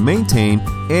you can maintain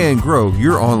and grow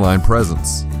your online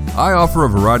presence. I offer a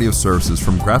variety of services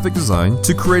from graphic design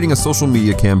to creating a social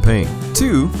media campaign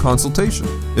to consultation.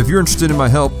 If you're interested in my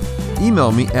help,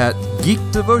 email me at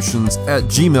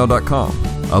geekdevotions@gmail.com.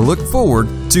 I look forward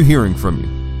to hearing from you.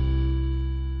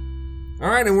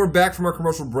 All right, and we're back from our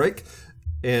commercial break.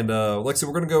 And like I said,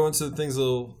 we're going to go into things a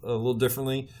little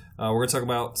differently. We're going to talk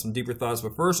about some deeper thoughts.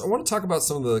 But first, I want to talk about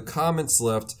some of the comments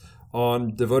left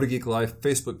on Devoted Geek Life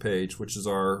Facebook page, which is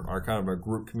our kind of our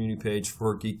group community page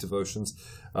for Geek Devotions.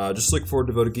 Just look for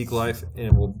Devoted Geek Life,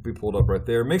 and we'll be pulled up right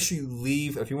there. Make sure you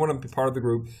leave, if you want to be part of the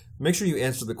group, make sure you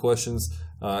answer the questions.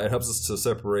 It helps us to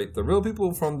separate the real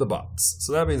people from the bots.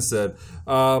 So that being said,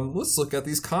 let's look at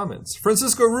these comments.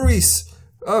 Francisco Ruiz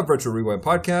of Retro Rewind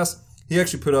Podcast, he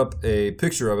actually put up a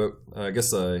picture of it, I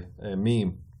guess a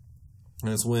meme.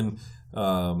 And it's when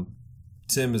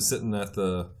Tim is sitting at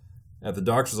the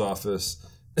doctor's office,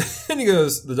 and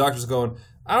the doctor's going,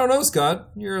 I don't know, Scott,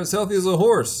 you're as healthy as a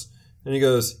horse. And he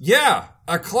goes, yeah,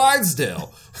 a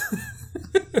Clydesdale.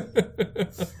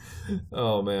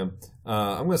 Oh, man.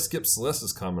 I'm going to skip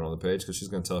Celeste's comment on the page because she's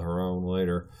going to tell her own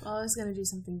later. Well, I was going to do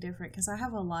something different because I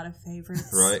have a lot of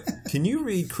favorites. Right. Can you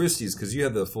read Christy's? Because you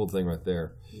have the full thing right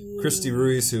there. Yeah. Christy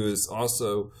Ruiz, who is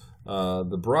also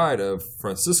the bride of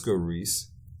Francisco Ruiz.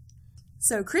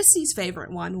 So Christy's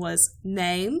favorite one was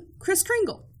name Kris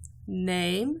Kringle,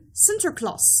 name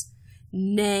Sinterklaas,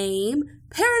 name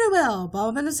Père Noël,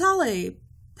 Bob and Natalie,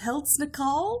 Peltz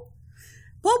Nicole,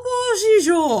 Popo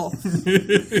Gijo.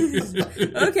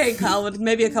 Okay, Colin,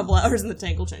 maybe a couple hours in the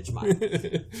tank will change your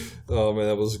mind. Oh, man,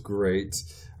 that was great.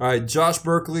 All right, Josh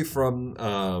Berkeley from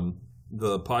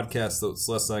the podcast that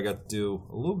Celeste and I got to do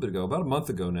a little bit ago, about a month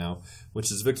ago now,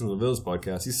 which is Victims of the Villains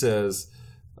podcast. He says,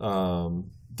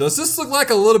 does this look like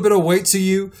a little bit of weight to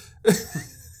you?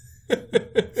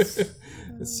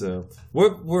 So,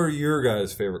 what were your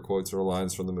guys' favorite quotes or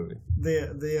lines from the movie?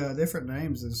 The different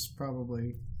names is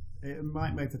probably, it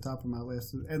might make the top of my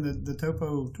list. And the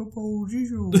Topo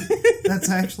Gigio, that's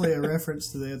actually a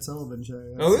reference to the Ed Sullivan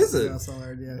Show. Oh, is it? I saw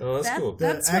it, yeah. Oh, that's cool.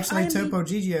 Actually, Topo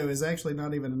Gigio is actually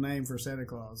not even a name for Santa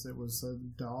Claus. It was a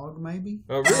dog, maybe?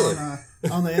 Oh, really?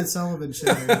 On the Ed Sullivan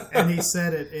Show. And he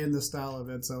said it in the style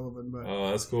of Ed Sullivan. But oh,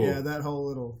 that's cool. Yeah, that whole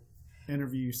little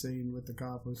interview scene with the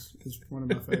cop is one of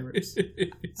my favorites.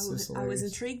 I was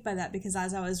intrigued by that because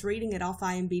as I was reading it off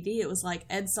IMDb, it was like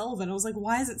Ed Sullivan. I was like,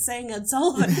 why is it saying Ed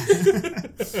Sullivan?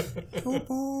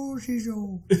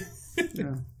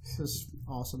 Yeah, it's just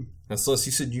awesome. Now, Celeste,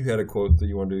 you said you had a quote that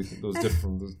you wanted to do that was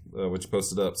different from what you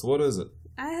posted up. So what is it?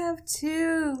 I have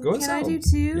two. Go ahead. Can I do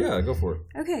two? Yeah, go for it.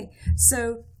 Okay,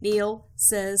 so Neil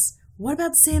says, what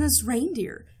about Santa's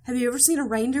reindeer? Have you ever seen a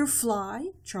reindeer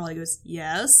fly? Charlie goes,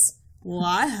 yes. Well,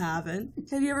 I haven't.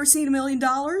 Have you ever seen $1 million?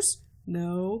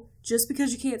 No. Just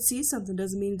because you can't see something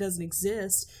doesn't mean it doesn't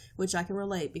exist, which I can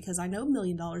relate because I know $1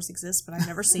 million exist, but I've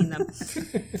never seen them.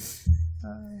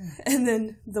 And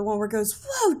then the one where it goes,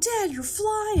 whoa, Dad, you're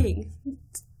flying.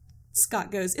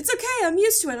 Scott goes, it's okay, I'm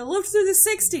used to it. I lived through the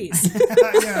 60s.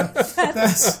 Yeah,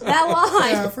 that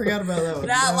line. Yeah, I forgot about that one.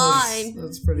 That line.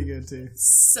 That's pretty good, too.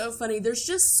 So funny. There's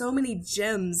just so many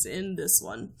gems in this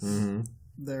one. Mm-hmm.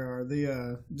 There are.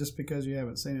 Just because you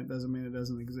haven't seen it doesn't mean it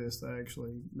doesn't exist.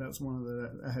 That's one of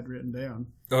the I had written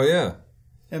down. Oh, yeah.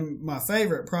 And my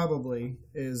favorite probably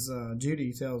is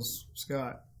Judy tells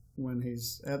Scott when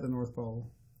he's at the North Pole,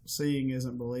 seeing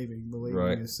isn't believing.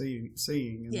 Believing is seeing.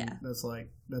 And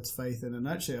that's faith in a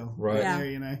nutshell. Right. Yeah. There,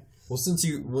 you know. Well, since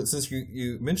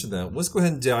you mentioned that, let's go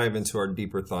ahead and dive into our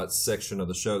deeper thoughts section of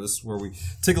the show. This is where we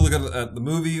take a look at the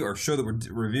movie or show that we're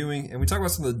reviewing, and we talk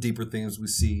about some of the deeper things we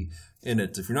see in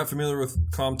it. If you're not familiar with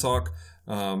Com Talk,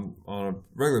 on a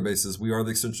regular basis, we are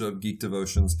the extension of Geek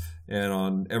Devotions, and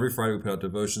on every Friday we put out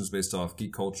devotions based off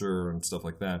geek culture and stuff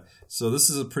like that. So this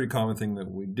is a pretty common thing that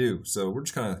we do. So we're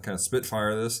just kind of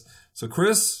spitfire this. So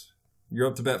Chris, you're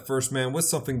up to bat first, man. What's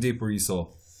something deeper you saw?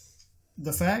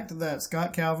 The fact that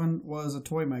Scott Calvin was a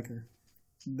toy maker,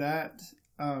 that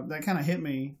kind of hit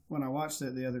me when I watched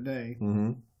it the other day.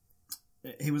 Mm-hmm.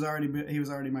 He was already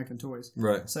making toys,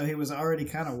 right? So he was already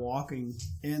kind of walking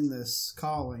in this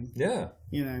calling, yeah.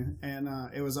 You know, and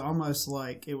it was almost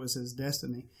like it was his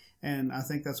destiny, and I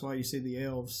think that's why you see the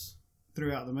elves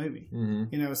throughout the movie.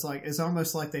 Mm-hmm. You know, it's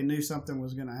almost like they knew something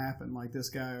was going to happen. Like this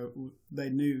guy,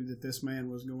 they knew that this man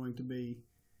was going to be.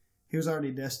 He was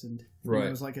already destined. Right. You know,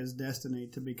 it was like his destiny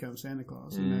to become Santa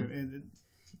Claus. You know, and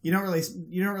you don't really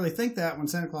think that when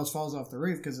Santa Claus falls off the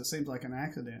roof because it seems like an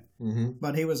accident. Mm-hmm.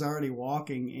 But he was already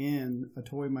walking in a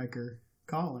toy maker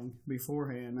calling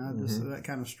beforehand. That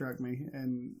kind of struck me,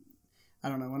 and I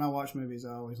don't know. When I watch movies,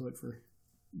 I always look for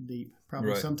deep,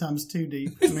 probably Right. sometimes too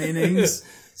deep meanings.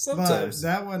 Sometimes. But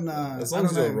that one, As I long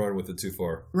as don't you know. don't run with it too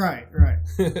far. Right.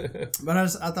 But I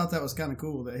thought that was kind of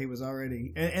cool that he was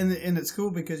already, and it's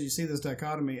cool because you see this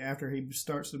dichotomy after he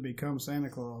starts to become Santa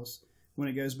Claus when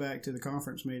he goes back to the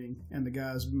conference meeting and the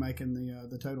guy's making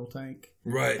the total tank,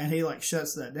 Right. and he like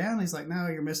shuts that down. He's like, "No,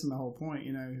 you're missing the whole point."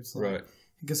 You know, it's like, Right.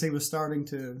 because he was starting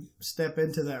to step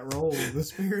into that role, the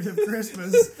spirit of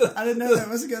Christmas. I didn't know that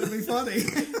was going to be funny.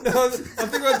 No, I'm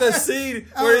thinking about that scene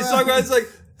where he's talking about, it's like,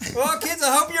 well, kids,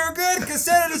 I hope you're good, because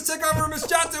Santa just took over Miss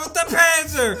Johnson with the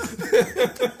Panzer.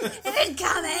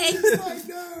 Incoming! Like,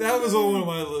 no, That was no. on one of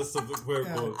my lists of quote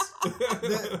quotes.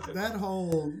 that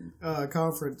whole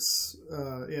conference,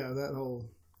 that whole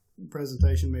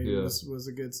presentation meeting Yeah. was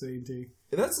a good scene too.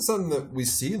 And that's something that we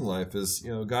see in life is,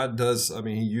 God does,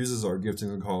 He uses our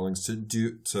giftings and callings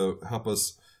to help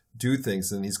us do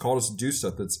things, and he's called us to do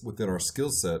stuff that's within our skill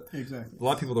set. Exactly. A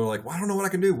lot of people are like, well, I don't know what I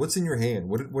can do. What's in your hand?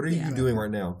 What are you doing right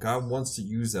now? God wants to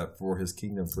use that for his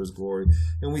kingdom, for his glory.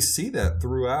 And we see that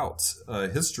throughout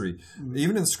history. Mm-hmm.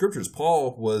 Even in scriptures,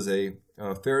 Paul was a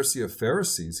Pharisee of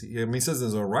Pharisees. He says in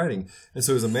his own writing. And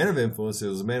so he was a man of influence. He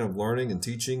was a man of learning and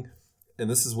teaching. And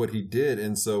this is what he did.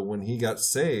 And so when he got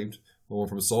saved, went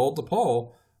from Saul to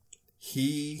Paul,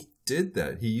 he did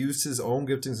that. He used his own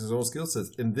giftings, his own skill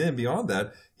sets. And then beyond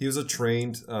that, he was a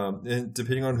trained, and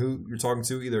depending on who you're talking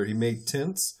to, either he made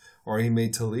tents or he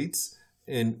made tallits.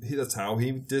 And that's how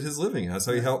he did his living. That's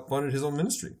how he helped funded his own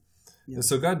ministry. Yeah. And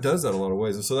so God does that in a lot of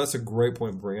ways. And so that's a great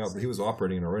point to bring up. But he was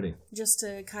operating it already. Just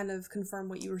to kind of confirm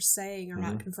what you were saying, or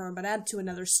not confirm, but add to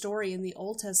another story in the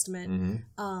Old Testament,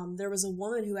 there was a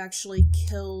woman who actually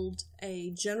killed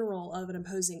a general of an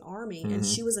opposing army, and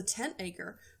she was a tent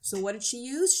maker. So what did she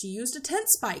use? She used a tent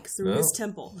spike through his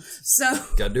temple. So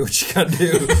gotta do what you gotta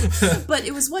do. But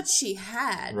it was what she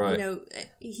had. Right.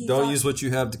 Don't use what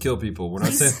you have to kill people. We're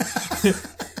not saying.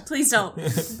 Please don't.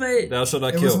 But thou shalt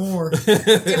not It kill. was war.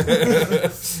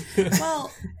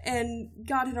 Well, and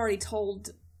God had already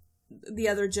told the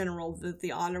other general that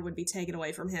the honor would be taken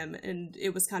away from him, and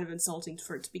it was kind of insulting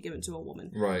for it to be given to a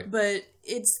woman. Right. But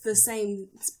it's the same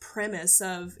premise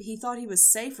of he thought he was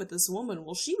safe with this woman.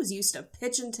 Well, she was used to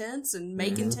pitching tents and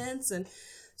making tents, and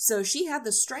so she had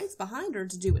the strength behind her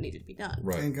to do what needed to be done.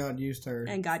 Right. And God used her.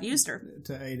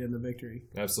 To aid in the victory.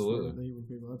 Absolutely. For the Hebrew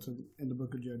people. That's in the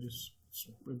book of Judges. It's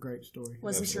a great story.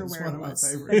 Wasn't sure It's where one it of my was.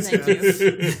 favorites. But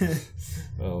thank you.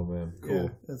 Oh man, cool. Yeah,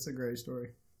 that's a great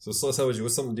story. So Celeste, how was you?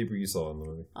 What's something deeper you saw in the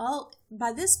movie? Well,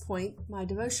 by this point, my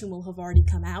devotion will have already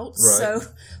come out, so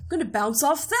I'm going to bounce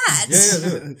off that. Yeah,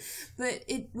 do it. But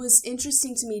it was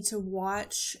interesting to me to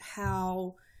watch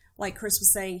how, like Chris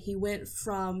was saying, he went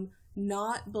from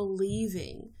not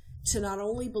believing to not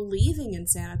only believing in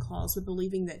Santa Claus, but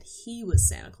believing that he was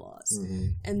Santa Claus.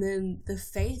 And then the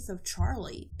faith of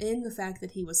Charlie in the fact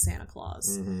that he was Santa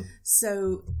Claus.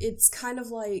 So it's kind of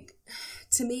like,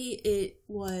 to me, it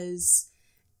was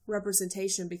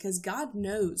representation, because God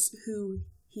knows who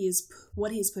he is,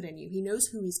 what he's put in you. He knows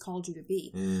who he's called you to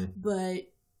be. But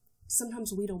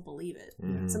sometimes we don't believe it.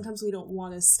 Sometimes we don't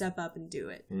want to step up and do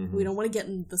it. We don't want to get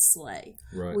in the sleigh.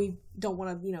 Right. We don't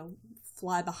want to,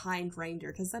 fly behind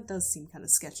reindeer, because that does seem kind of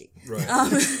sketchy. Right.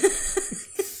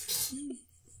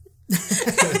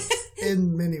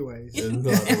 In many ways. In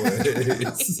other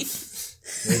ways.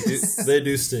 They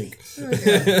do stink.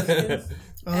 Well,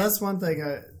 that's one thing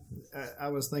I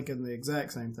was thinking the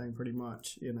exact same thing pretty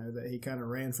much, that he kind of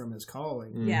ran from his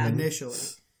calling initially.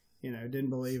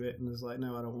 Didn't believe it and was like,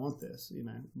 no, I don't want this,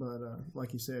 But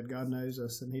like you said, God knows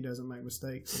us and he doesn't make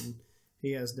mistakes, and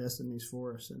he has destinies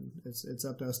for us, and it's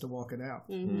up to us to walk it out,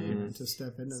 to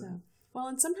step into them. Well,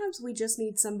 and sometimes we just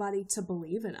need somebody to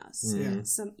believe in us.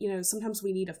 Sometimes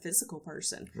we need a physical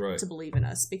person to believe in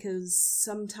us, because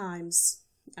sometimes,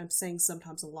 I'm saying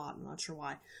sometimes a lot, I'm not sure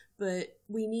why, but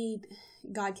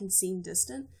God can seem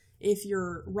distant if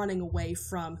you're running away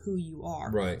from who you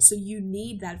are. Right. So you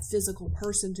need that physical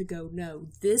person to go, no,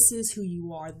 this is who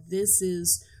you are, this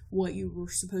is what you were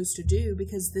supposed to do,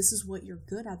 because this is what you're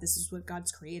good at, this is what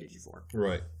God's created you for.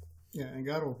 Right. Yeah, and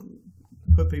God will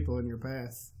put people in your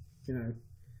path,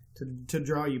 to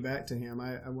draw you back to him.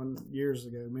 I went many years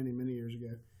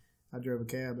ago, I drove a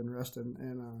cab in Ruston,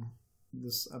 and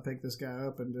I picked this guy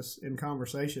up, and just in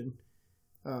conversation,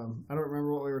 I don't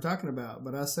remember what we were talking about,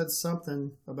 but I said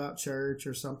something about church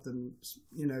or something,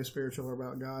 spiritual or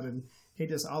about God, and he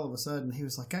just, all of a sudden, he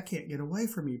was like, I can't get away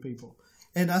from you people.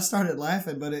 And I started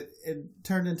laughing, but it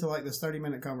turned into like this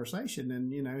 30-minute conversation,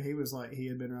 and, he was like, he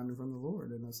had been running from the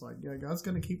Lord, and it's like, yeah, God's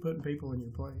going to keep putting people in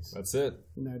your place. That's it.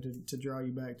 To draw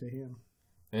you back to him.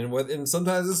 And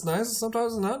sometimes it's nice, and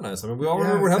sometimes it's not nice. I mean, we all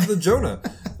remember what happened to Jonah.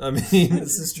 I mean,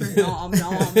 This is true. Nom.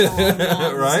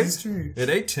 right? This is true. It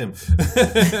ate him.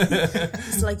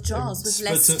 It's like Jaws with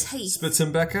less teeth. Spits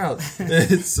him back out.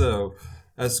 It's so.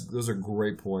 Those are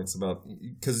great points about,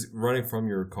 because running from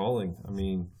your calling. I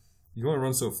mean, you want to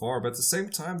run so far, but at the same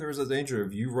time, there is a danger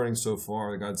of you running so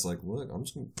far. God's like, look, I'm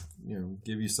just going to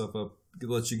give yourself up,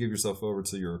 let you give yourself over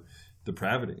to your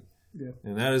depravity. Yeah.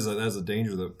 And that is a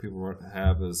danger that people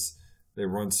have, is they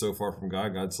run so far from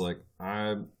God. God's like,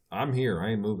 I'm here. I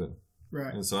ain't moving.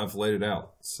 Right. And so I've laid it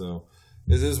out. So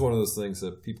it is one of those things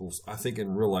that people, I think,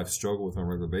 in real life struggle with on a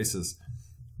regular basis.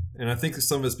 And I think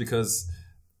some of it's because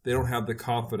they don't have the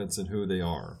confidence in who they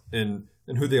are and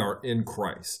who they are in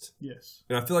Christ. Yes.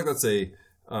 And I feel like that's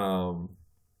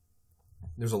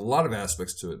there's a lot of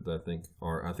aspects to it that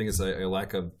I think it's a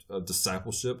lack of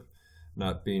discipleship,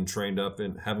 not being trained up,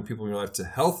 and having people in your life to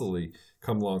healthily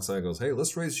come alongside and goes, hey,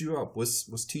 let's raise you up.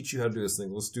 Let's teach you how to do this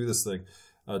thing. Let's do this thing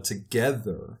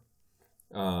together.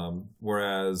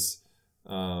 Whereas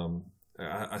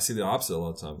I see the opposite a lot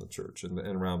of time in the church and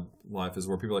around life, is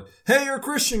where people are like, hey, you're a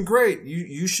Christian, great.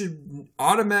 You should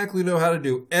automatically know how to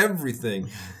do everything.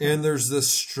 And there's this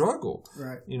struggle,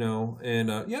 Right. and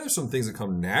there's some things that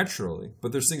come naturally,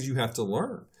 but there's things you have to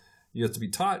learn. You have to be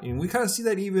taught. And we kind of see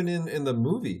that even in the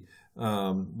movie,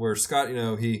 where Scott,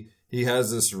 he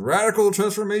has this radical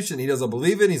transformation. He doesn't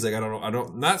believe it. He's like,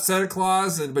 not Santa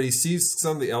Claus, but he sees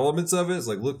some of the elements of it. It's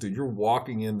like, look, dude, you're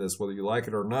walking in this, whether you like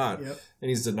it or not. Yep. And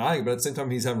he's denying it, but at the same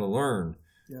time, he's having to learn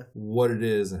what it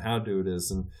is and how to do it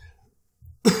is. And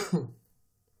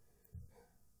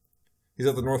he's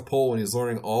at the North Pole and he's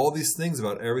learning all these things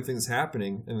about everything that's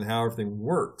happening and how everything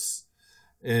works.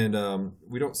 And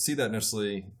we don't see that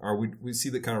necessarily, or we see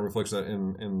that kind of reflection of that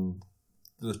in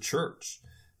the church.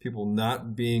 People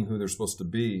not being who they're supposed to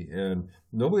be, and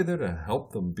nobody there to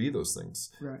help them be those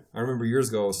things. Right. I remember years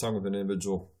ago, I was talking with an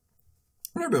individual.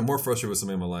 I've never been more frustrated with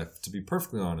somebody in my life, to be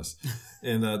perfectly honest.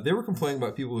 And they were complaining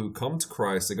about people who come to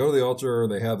Christ. They go to the altar,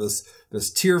 and they have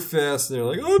this tear fest, and they're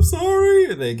like, oh, I'm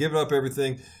sorry, and they give up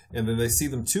everything. And then they see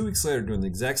them 2 weeks later doing the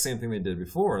exact same thing they did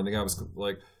before. And the guy was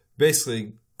like,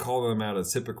 basically calling them out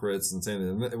as hypocrites and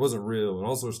saying that it wasn't real and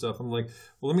all sorts of stuff. I'm like,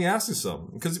 well, let me ask you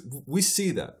something, because we see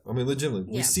that. I mean,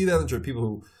 legitimately, we see that in the church. People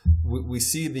who we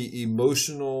see the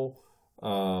emotional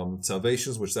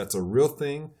salvations, which that's a real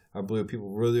thing. I believe people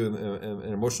really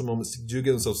in emotional moments do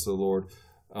give themselves to the Lord,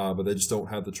 but they just don't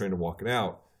have the training to walk it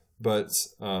out. But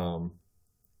I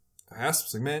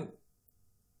asked them, like, man,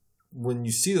 when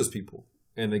you see those people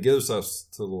and they give themselves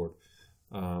to the Lord,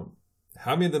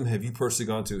 how many of them have you personally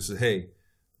gone to and said, hey,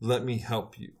 let me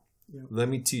help you. Yeah. Let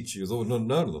me teach you. Oh, no,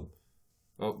 none of them.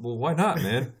 Oh, well, why not,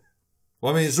 man?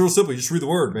 Well, I mean, it's real simple. You just read the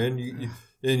word, man. You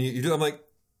do. I'm like,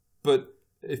 but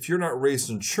if you're not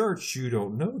raised in church, you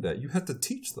don't know that. You have to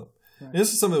teach them. Right. And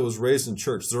this is something that was raised in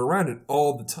church. They're around it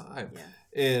all the time. Yeah.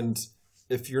 And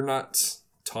if you're not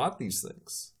taught these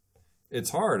things,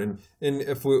 it's hard. And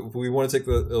if we want to take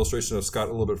the illustration of Scott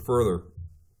a little bit further,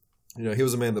 he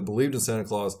was a man that believed in Santa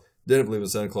Claus, didn't believe in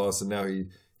Santa Claus, and now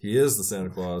he is the Santa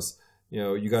Claus.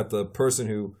 You got the person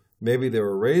who maybe they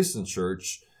were raised in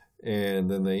church and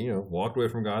then they, walked away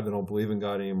from God. They don't believe in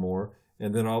God anymore.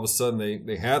 And then all of a sudden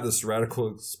they have this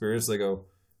radical experience. They go,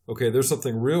 okay, there's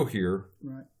something real here,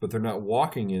 right, but they're not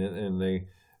walking in it. And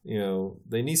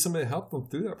they need somebody to help them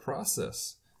through that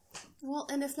process. Well,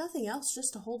 and if nothing else,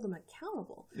 just to hold them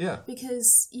accountable. Yeah.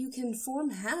 Because you can form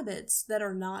habits that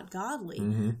are not godly,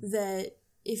 that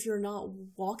if you're not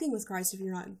walking with Christ, if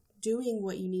you're not doing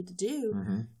what you need to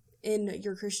do in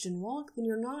your Christian walk, then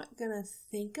you're not going to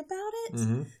think about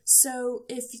it. So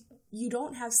if you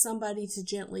don't have somebody to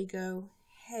gently go,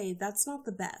 hey, that's not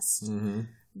the best. You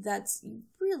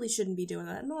really shouldn't be doing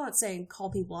that. I'm not saying call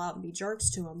people out and be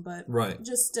jerks to them, but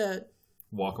just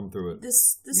walk them through it.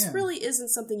 This really isn't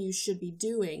something you should be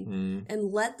doing,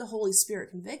 and let the Holy Spirit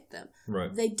convict them.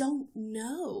 Right. They don't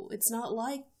know. It's not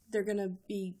like they're going to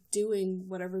be doing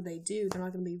whatever they do. They're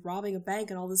not going to be robbing a bank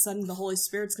and all of a sudden the Holy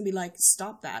Spirit's going to be like,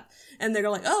 stop that. And they're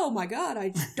like, oh my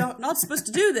God, not supposed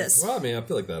to do this. Well, I mean, I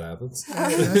feel like that happens.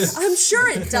 I'm sure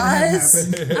it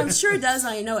does. I'm sure it does.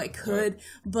 I know it could,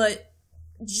 but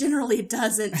generally it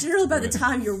doesn't. Generally by the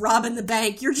time you're robbing the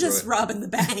bank, you're just robbing the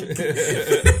bank.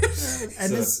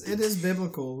 And it is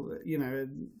biblical. It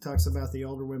talks about the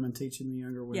older women teaching the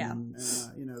younger women.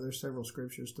 And, there's several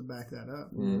scriptures to back that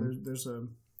up.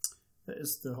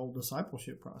 It's the whole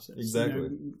discipleship process.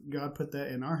 Exactly. God put that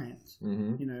in our hands.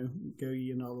 Go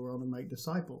ye in all the world and make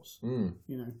disciples.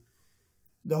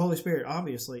 The Holy Spirit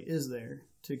obviously is there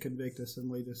to convict us and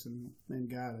lead us and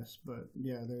guide us. But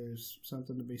there's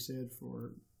something to be said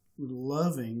for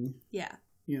loving, Yeah.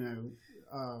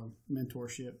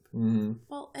 mentorship. Mm-hmm.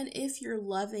 Well, and if you're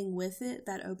loving with it,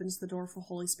 that opens the door for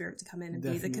Holy Spirit to come in and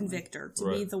Definitely. be the convictor,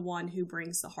 to be the one who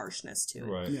brings the harshness to it.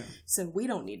 Right. Yeah, So we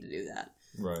don't need to do that.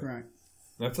 Right. right.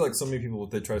 And I feel like so many people,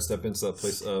 they try to step into that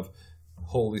place of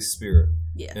Holy Spirit.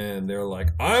 Yeah. And they're like,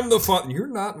 I'm the father. You're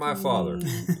not my father.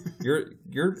 Mm.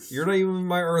 You're not even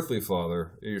my earthly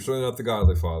father. You're certainly not the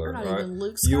godly father. You're not all right? even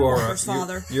Luke You are Skywalker's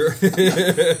father.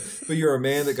 But you're a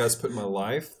man that God's put in my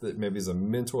life that maybe is a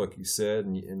mentor, like you said,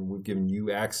 and we've given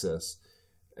you access.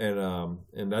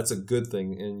 And that's a good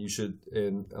thing, and you should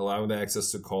allow them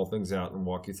access to call things out and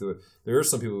walk you through it. There are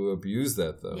some people who abuse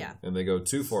that though, Yeah. and they go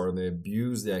too far and they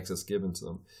abuse the access given to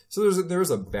them. So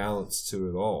there's a balance to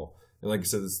it all, and like you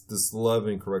said, this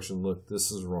loving correction. Look,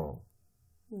 this is wrong.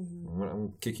 Mm-hmm.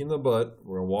 I'm kicking the butt.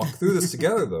 We're gonna walk through this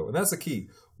together though, and that's the key.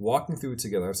 Walking through it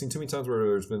together. I've seen too many times where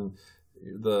there's been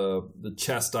the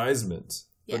chastisement,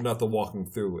 Yeah. but not the walking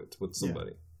through it with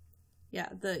somebody. Yeah,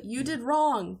 you did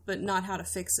wrong, but not how to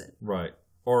fix it. Right.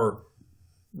 Or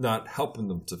not helping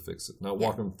them to fix it, not Yeah.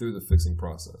 walking them through the fixing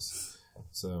process.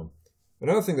 So,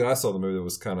 another thing that I saw in the movie that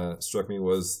was kind of struck me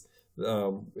was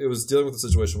it was dealing with the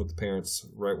situation with the parents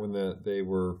right when they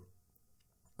were.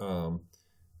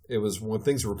 It was when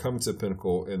things were coming to a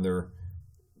pinnacle and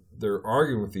they're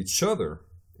arguing with each other,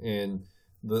 and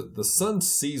the son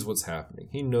sees what's happening.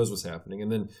 He knows what's happening, and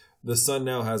then the son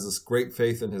now has this great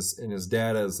faith in his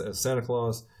dad as Santa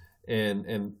Claus,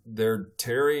 and they're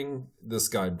tearing this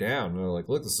guy down. And they're like,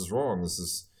 "Look, this is wrong.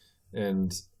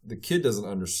 And the kid doesn't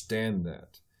understand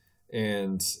that,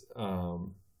 and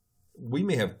we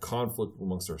may have conflict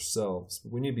amongst ourselves.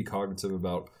 But we need to be cognitive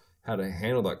about how to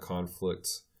handle that conflict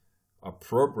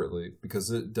appropriately,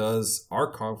 because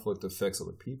our conflict affects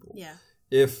other people. Yeah.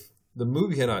 If the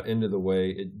movie had not ended the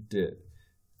way it did,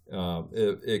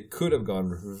 it could have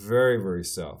gone very, very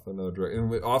south another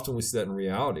direction. And often we see that in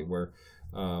reality, where,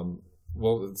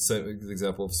 the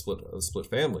example of split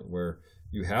family, where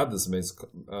you have this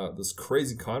this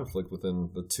crazy conflict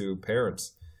within the two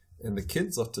parents, and the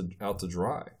kid's left out to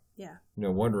dry. Yeah.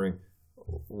 Wondering,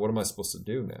 what am I supposed to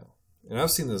do now? And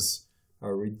I've seen this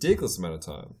a ridiculous amount of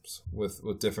times with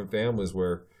different families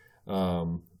where,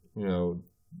 neither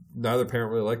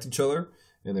parent really liked each other,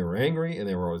 and they were angry, and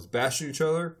they were always bashing each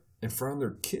other in front of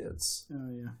their kids. Oh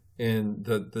yeah. And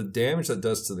the damage that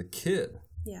does to the kid,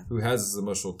 Yeah. who has this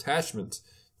emotional attachment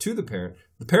to the parent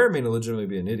may legitimately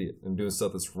be an idiot and doing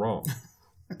stuff that's wrong.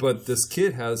 But this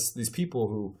kid has these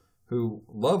people who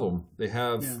love him. They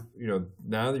have,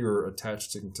 now you're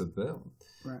attached to them.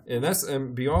 Right.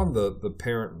 And beyond the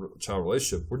parent-child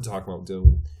relationship, we're talking about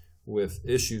dealing with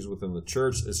issues within the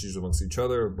church, issues amongst each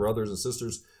other, brothers and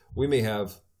sisters. We may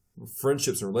have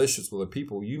friendships and relationships with other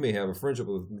people. You may have a friendship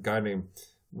with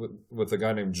a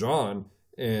guy named John,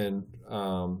 and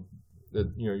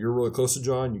that you're really close to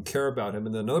John, you care about him,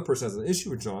 and then another person has an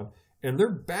issue with John, and they're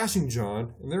bashing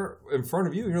John, and they're in front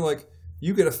of you, and you're like,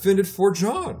 you get offended for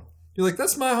John. You're like,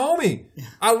 that's my homie.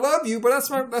 I love you, but that's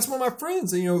one of my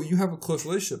friends. And you have a close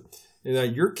relationship. And now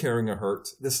you're carrying a hurt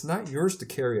that's not yours to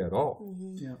carry at all.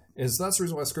 Mm-hmm. Yeah. And so that's the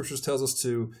reason why Scriptures tells us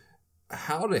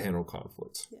how to handle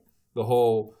conflict. Yeah. The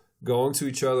whole going to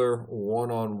each other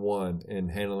one-on-one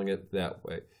and handling it that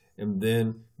way. And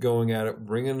then going at it,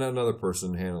 bringing another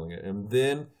person handling it. And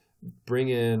then bring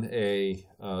in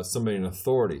somebody in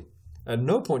authority. At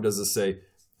no point does it say,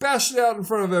 bash it out in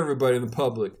front of everybody in the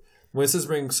public. When it says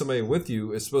bring somebody with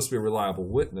you, it's supposed to be a reliable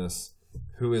witness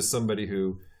who is somebody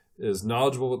who is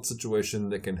knowledgeable of the situation,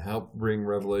 that can help bring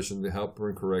revelation, to help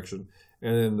bring correction.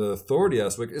 And then the authority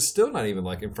aspect is still not even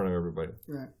like in front of everybody.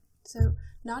 Right. So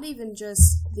not even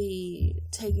just the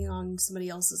taking on somebody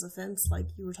else's offense like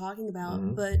you were talking about,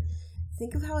 Mm-hmm. but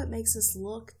think of how it makes us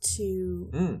look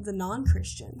to the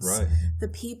non-Christians. Right. The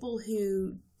people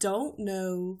who don't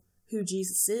know who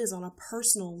Jesus is on a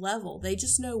personal level. They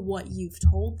just know what you've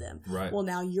told them. Right. Well,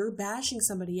 now you're bashing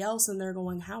somebody else and they're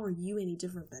going, how are you any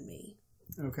different than me?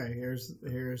 Okay, here's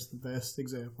the best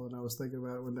example, and I was thinking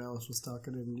about it when Dallas was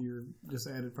talking, and you just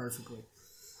added perfectly.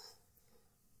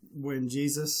 When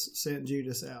Jesus sent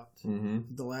Judas out,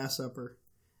 the Last Supper,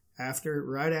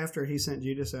 right after he sent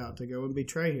Judas out to go and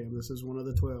betray him, this is one of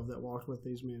the 12 that walked with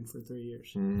these men for 3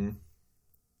 years. Mm-hmm.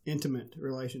 Intimate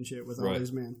relationship with all Right.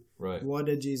 these men. Right. What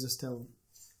did Jesus tell them?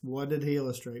 What did he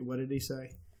illustrate? What did he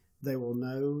say? They will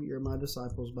know you're my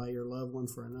disciples by your love one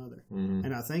for another. Mm-hmm.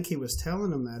 And I think he was telling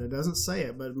them that. It doesn't say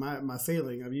it, but my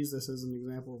feeling, I've used this as an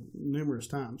example numerous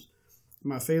times.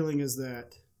 My feeling is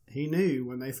that he knew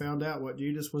when they found out what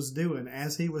Judas was doing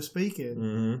as he was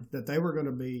speaking, that they were going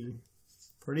to be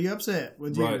pretty upset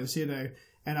with Right. Judas,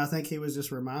 And I think he was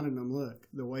just reminding them, look,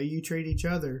 the way you treat each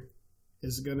other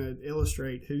is going to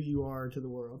illustrate who you are to the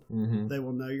world. Mm-hmm. They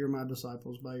will know you're my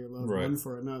disciples by your love Right. one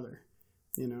for another.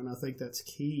 And I think that's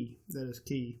key. That is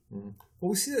key. Mm-hmm.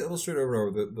 Well, we see that illustrated over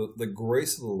and over, the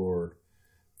grace of the Lord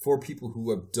for people who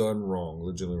have done wrong,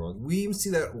 legitimately wrong. We even see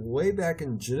that way back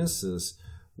in Genesis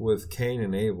with Cain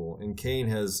and Abel. And Cain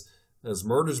has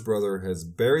murdered his brother, has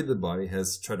buried the body,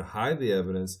 has tried to hide the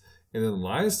evidence, and then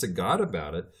lies to God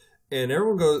about it. And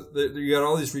everyone goes, you got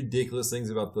all these ridiculous things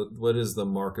about what is the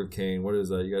mark of Cain? What is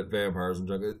that? You got vampires and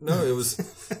junk. No, it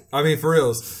was, I mean, for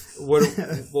reals. What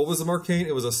was the mark of Cain?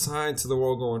 It was a sign to the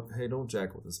world going, hey, don't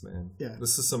jack with this man. Yeah.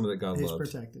 This is someone that God He's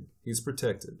loves. protected. He's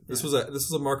protected. Yeah. This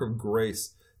was a mark of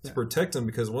grace to Yeah. protect him,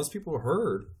 because once people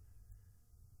heard,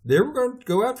 they were going to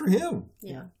go after him.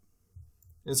 Yeah.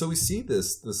 And so we see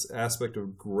this aspect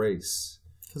of grace.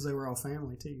 Because they were all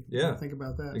family, too. Yeah. Think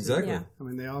about that. Exactly. Yeah. I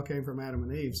mean, they all came from Adam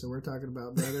and Eve, so we're talking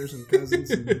about brothers and cousins.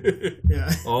 And,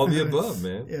 yeah. All the above,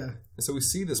 man. Yeah. And so we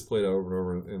see this played out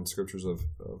over and over in scriptures of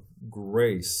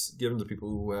grace given to people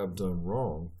who have done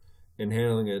wrong and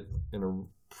handling it in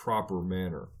a proper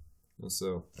manner. And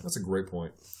so that's a great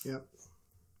point. Yep.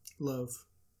 Love.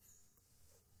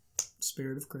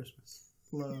 Spirit of Christmas.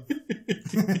 Love.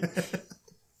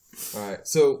 All right.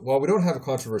 So while we don't have a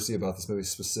controversy about this movie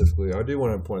specifically, I do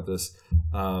want to point at this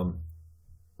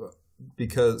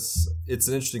because it's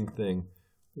an interesting thing.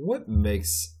 What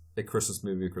makes a Christmas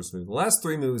movie a Christmas movie? The last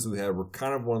 3 movies we had were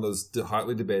kind of one of those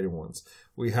hotly debated ones.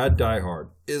 We had Die Hard.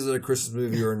 Is it a Christmas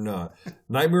movie or not?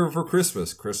 Nightmare Before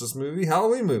Christmas. Christmas movie.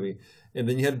 Halloween movie. And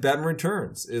then you had Batman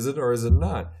Returns. Is it or is it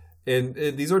not? And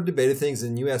these are debated things.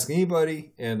 And you ask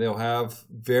anybody and they'll have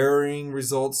varying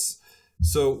results.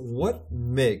 So what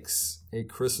makes a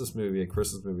Christmas movie a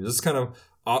Christmas movie? This is kind of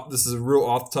this is real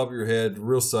off the top of your head,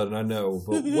 real sudden, I know.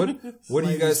 But what do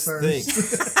you guys think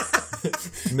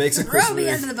makes a Christmas Throw me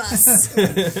movie? under the bus.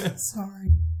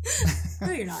 Sorry.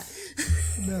 No, you're not.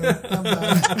 No, I'm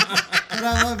not. But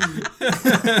I love you.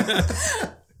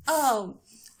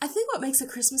 I think what makes a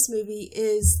Christmas movie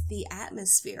is the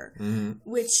atmosphere,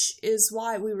 which is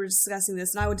why we were discussing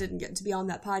this, and I didn't get to be on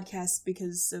that podcast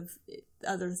because of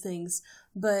other things,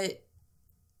 but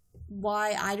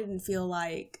why I didn't feel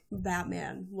like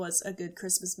Batman was a good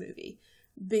Christmas movie,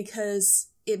 because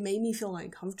it made me feel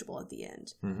uncomfortable at the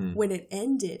end. When it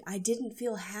ended, I didn't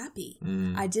feel happy.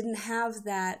 I didn't have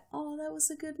that, oh, that was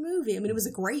a good movie. I mean, it was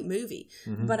a great movie,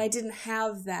 but I didn't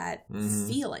have that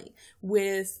feeling.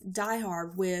 With Die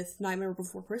Hard, with Nightmare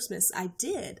Before Christmas, I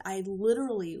did. I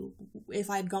literally, if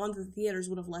I had gone to the theaters,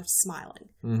 would have left smiling.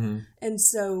 And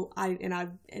so I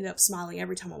ended up smiling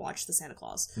every time I watched the Santa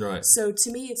Claus. Right. So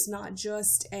to me, it's not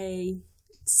just a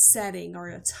setting or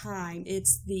a time,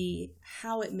 it's the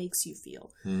how it makes you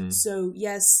feel. So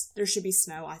yes, there should be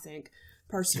snow, I think,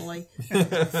 personally.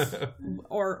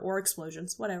 or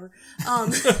explosions, whatever.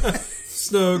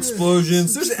 Snow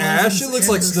explosions. There's ash. It looks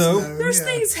like snow. There's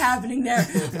things happening there.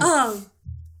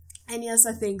 And yes,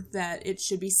 I think that it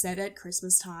should be set at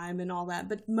Christmas time and all that,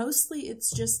 but mostly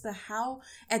it's just the how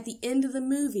at the end of the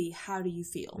movie, how do you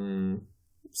feel?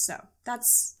 So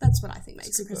that's what I think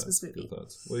makes a Christmas movie. Good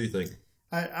thoughts. What do you think?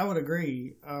 I would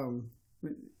agree.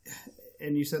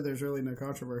 And you said there's really no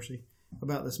controversy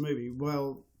about this movie.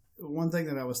 Well, one thing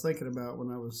that I was thinking about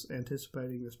when I was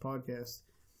anticipating this podcast,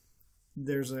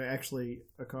 there's actually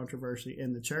a controversy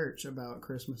in the church about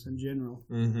Christmas in general.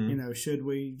 You know, should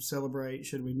we celebrate?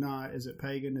 Should we not? Is it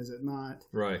pagan? Is it not?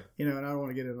 Right. You know, and I don't want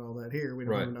to get into all that here. We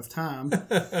don't have enough time.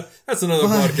 That's another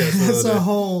podcast. It's a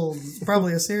whole,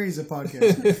 probably a series of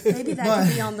podcasts. Maybe that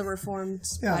could be on the Reformed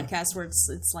podcast where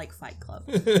it's like Fight Club.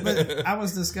 But I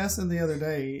was discussing the other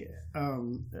day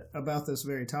about this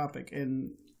very topic,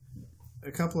 and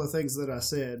a couple of things that I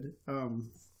said.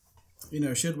 You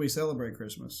know, should we celebrate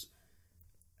Christmas?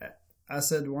 I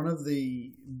said one of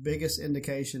the biggest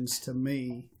indications to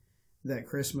me that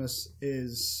Christmas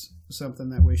is something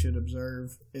that we should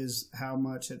observe is how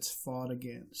much it's fought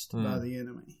against by the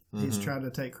enemy. He's trying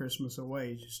to take Christmas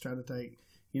away. He's trying to take,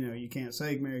 you know, you can't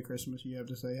say Merry Christmas. You have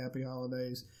to say Happy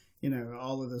Holidays. You know,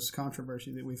 all of this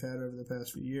controversy that we've had over the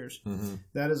past few years.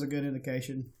 That is a good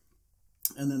indication.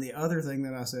 And then the other thing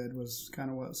that I said was kind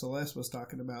of what Celeste was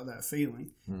talking about, that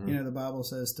feeling. You know, the Bible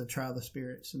says to try the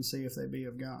spirits and see if they be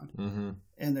of God.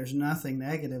 And there's nothing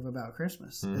negative about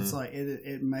Christmas. It's like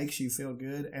it makes you feel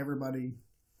good. Everybody,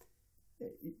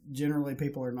 generally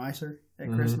people are nicer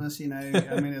at Christmas, you know.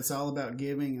 I mean, it's all about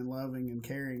giving and loving and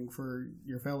caring for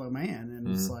your fellow man. And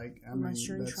it's like, I mean, Unless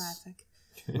you're in traffic.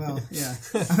 Well, yeah.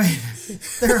 I mean,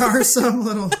 there are some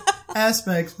little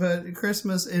aspects, but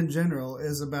Christmas in general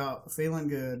is about feeling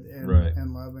good and, Right.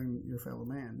 and loving your fellow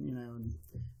man, and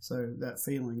so that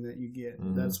feeling that you get,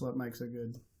 that's what makes a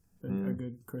good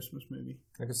Christmas movie.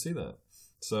 I can see that.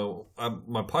 So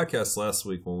my podcast last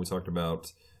week when we talked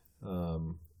about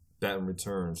Batman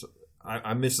Returns,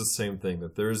 I mentioned the same thing,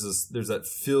 that there's that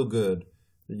feel good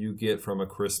that you get from a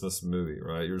Christmas movie,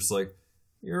 right? You're just like,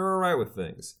 you're all right with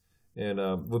things. And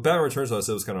with Batman Returns, I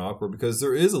said it was kind of awkward because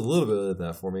there is a little bit of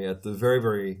that for me at the very,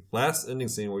 very last ending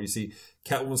scene where you see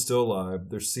Catwoman's still alive.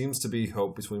 There seems to be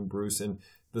hope between Bruce and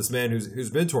this man who's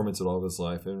been tormented all of his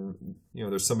life, and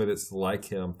there's somebody that's like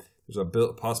him. There's a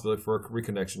possibility for a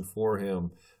reconnection for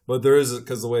him, but there is,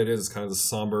 because the way it is kind of the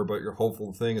somber but you're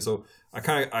hopeful thing. And so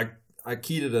I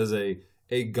keyed it as a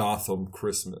Gotham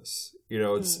Christmas.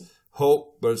 It's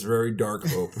hope, but it's very dark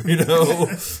hope.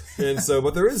 And so,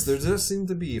 but there does seem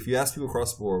to be, if you ask people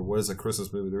across the board, what is a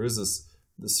Christmas movie? There is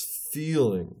this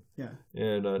feeling. Yeah.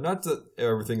 And not that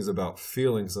everything is about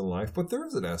feelings in life, but there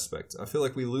is an aspect. I feel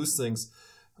like we lose things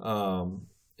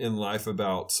in life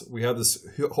we have this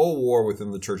whole war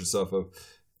within the church itself of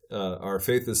our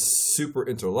faith is super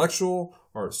intellectual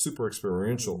or super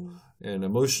experiential and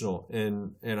emotional,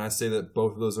 and I say that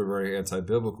both of those are very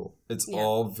anti-biblical. It's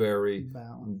all very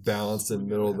balanced and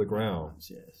middle of the ground.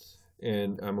 Yes.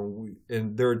 And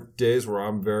and there are days where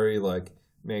I'm very like,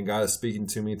 man, God is speaking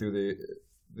to me through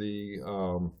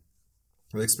the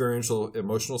experiential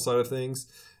emotional side of things.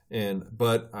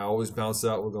 But I always bounce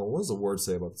out with going, what does the Word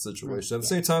say about the situation? At the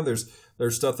same time, there's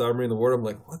stuff that I'm reading the Word, I'm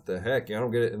like, what the heck? I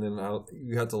don't get it. And then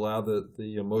you have to allow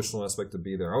the emotional aspect to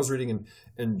be there. I was reading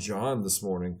in John this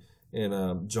morning, in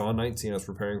John 19. I was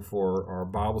preparing for our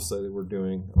Bible study that we're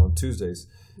doing on Tuesdays.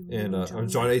 And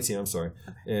John 18, I'm sorry.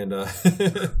 And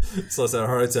Celeste had a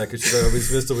heart attack because she thought we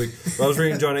missed a week. But I was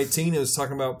reading John 18, and it was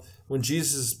talking about when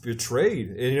Jesus is betrayed.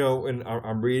 And, and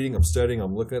I'm reading, I'm studying,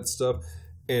 I'm looking at stuff.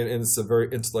 And it's a very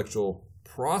intellectual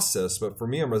process, but for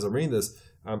me, as I'm reading this,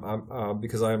 I'm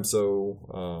because I am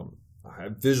so I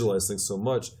visualize things so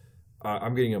much,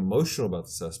 I'm getting emotional about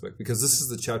this aspect, because this is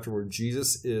the chapter where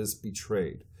Jesus is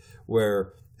betrayed,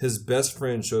 where his best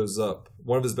friend shows up.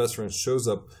 One of his best friends shows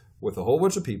up with a whole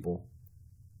bunch of people,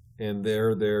 and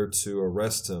they're there to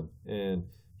arrest him. And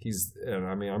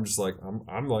I'm just like, I'm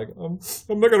not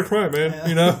gonna cry,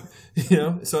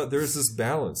 man. So there's this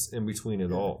balance in between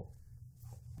it all.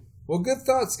 Well, good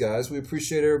thoughts, guys. We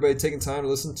appreciate everybody taking time to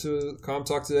listen to Com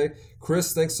Talk today.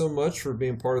 Chris, thanks so much for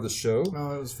being part of the show.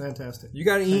 Oh, it was fantastic. You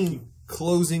got any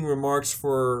closing remarks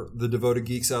for the devoted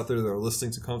geeks out there that are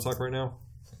listening to Com Talk right now?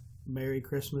 Merry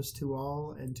Christmas to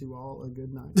all, and to all a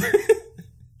good night.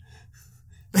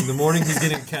 In the morning, he's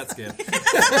getting a CAT scan. And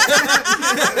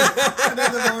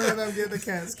in the morning, I'm getting a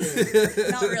CAT scan.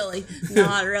 Not really.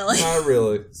 Not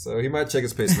really. So he might check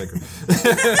his pacemaker.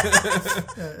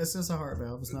 It's just a heart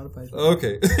valve. It's not a pacemaker.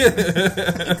 Okay.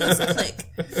 It goes a click.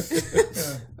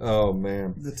 Oh,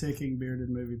 man. The ticking bearded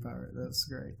movie pirate. That's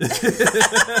great.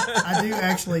 I do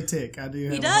actually tick. I do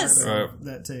have a heart valve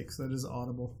that ticks. That is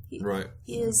audible. He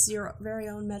is your very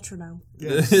own metronome.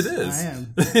 Yes, it is. I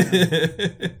am.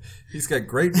 Yeah. He's got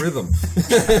great rhythm.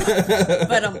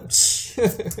 But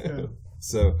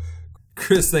So,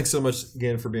 Chris, thanks so much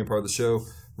again for being part of the show.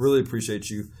 Really appreciate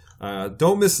you.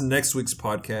 Don't miss next week's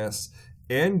podcast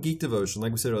and Geek Devotion.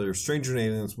 Like we said earlier, Stranger Than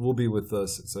Aliens will be with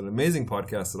us. It's an amazing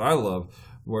podcast that I love,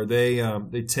 where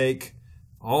they take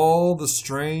all the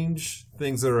strange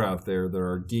things that are out there that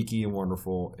are geeky and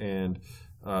wonderful, and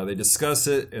they discuss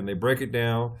it and they break it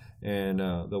down, and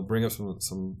they'll bring up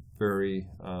some very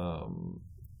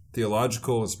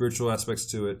theological and spiritual aspects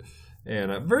to it,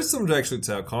 and very similar actually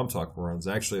to how Com Talk runs.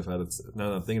 Actually, now that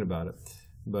I'm thinking about it,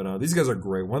 but these guys are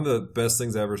great. One of the best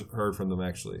things I ever heard from them,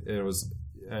 actually, and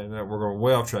we're going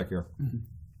way off track here. Mm-hmm.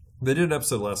 They did an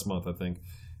episode last month, I think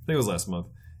it was last month.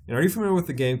 And are you familiar with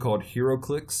the game called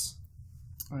HeroClix?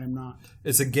 I am not.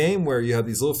 It's a game where you have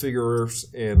these little figures,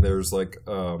 and there's like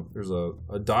there's a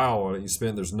dial on it. You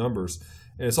spin, there's numbers,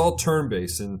 and it's all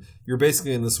turn-based, and you're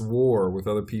basically in this war with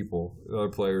other people, other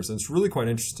players, and it's really quite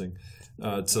interesting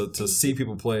to see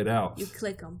people play it out. You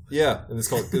click them. Yeah, and it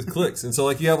clicks, and so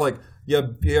like you have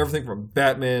everything from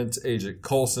Batman to Agent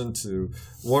Coulson to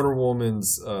Wonder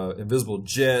Woman's invisible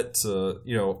jet to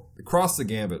across the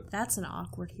gambit. That's an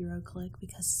awkward hero click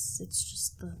because it's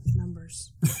just the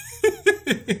numbers.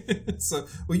 So,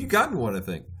 well, you got me one, I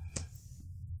think.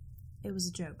 It was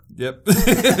a joke. Yep. And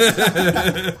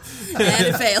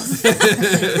it failed.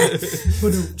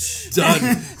 Done.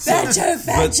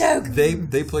 Bad joke.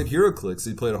 They played HeroClix.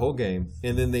 They played a whole game,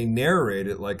 and then they narrate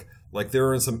it like they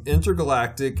were in some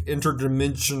intergalactic,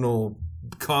 interdimensional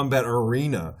combat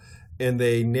arena. and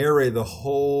they narrate the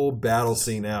whole battle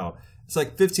scene out. It's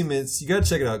like 15 minutes. You got to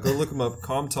check it out. Go look them up.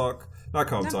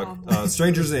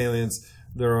 Strangers and Aliens.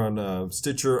 They're on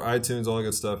Stitcher, iTunes, all that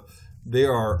good stuff. They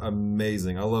are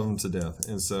amazing. I love them to death.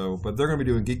 And so, but they're going to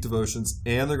be doing Geek Devotions,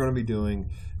 and they're going to be doing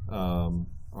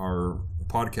our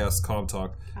podcast, Com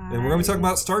Talk, and we're going to be talking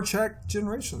about Star Trek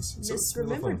Generations. So just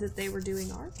remembered that they were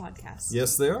doing our podcast.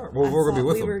 Yes, they are. Well, we're going to be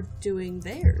with them. We were doing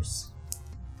theirs.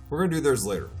 We're going to do theirs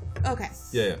later. Okay.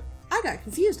 Yeah. I got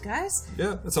confused, guys.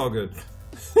 Yeah, it's all good.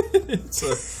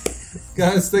 So,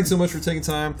 guys, thanks so much for taking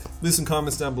time. Leave some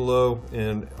comments down below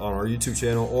and on our YouTube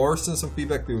channel, or send some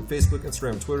feedback through Facebook,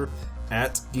 Instagram, and Twitter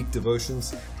at Geek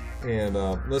Devotions. And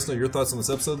let us know your thoughts on this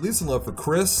episode. Leave some love for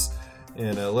Chris,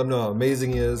 and let him know how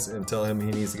amazing he is, and tell him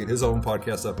he needs to get his own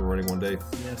podcast up and running one day.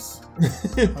 Yes.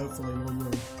 Hopefully we'll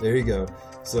do. There you go.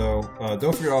 So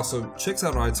don't forget also, check us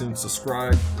out on iTunes,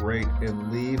 subscribe, rate,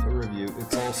 and leave a review.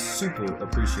 It's all super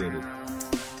appreciated.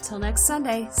 Till next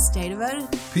Sunday, stay devoted.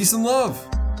 Peace and love.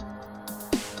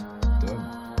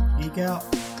 Done. Geek out.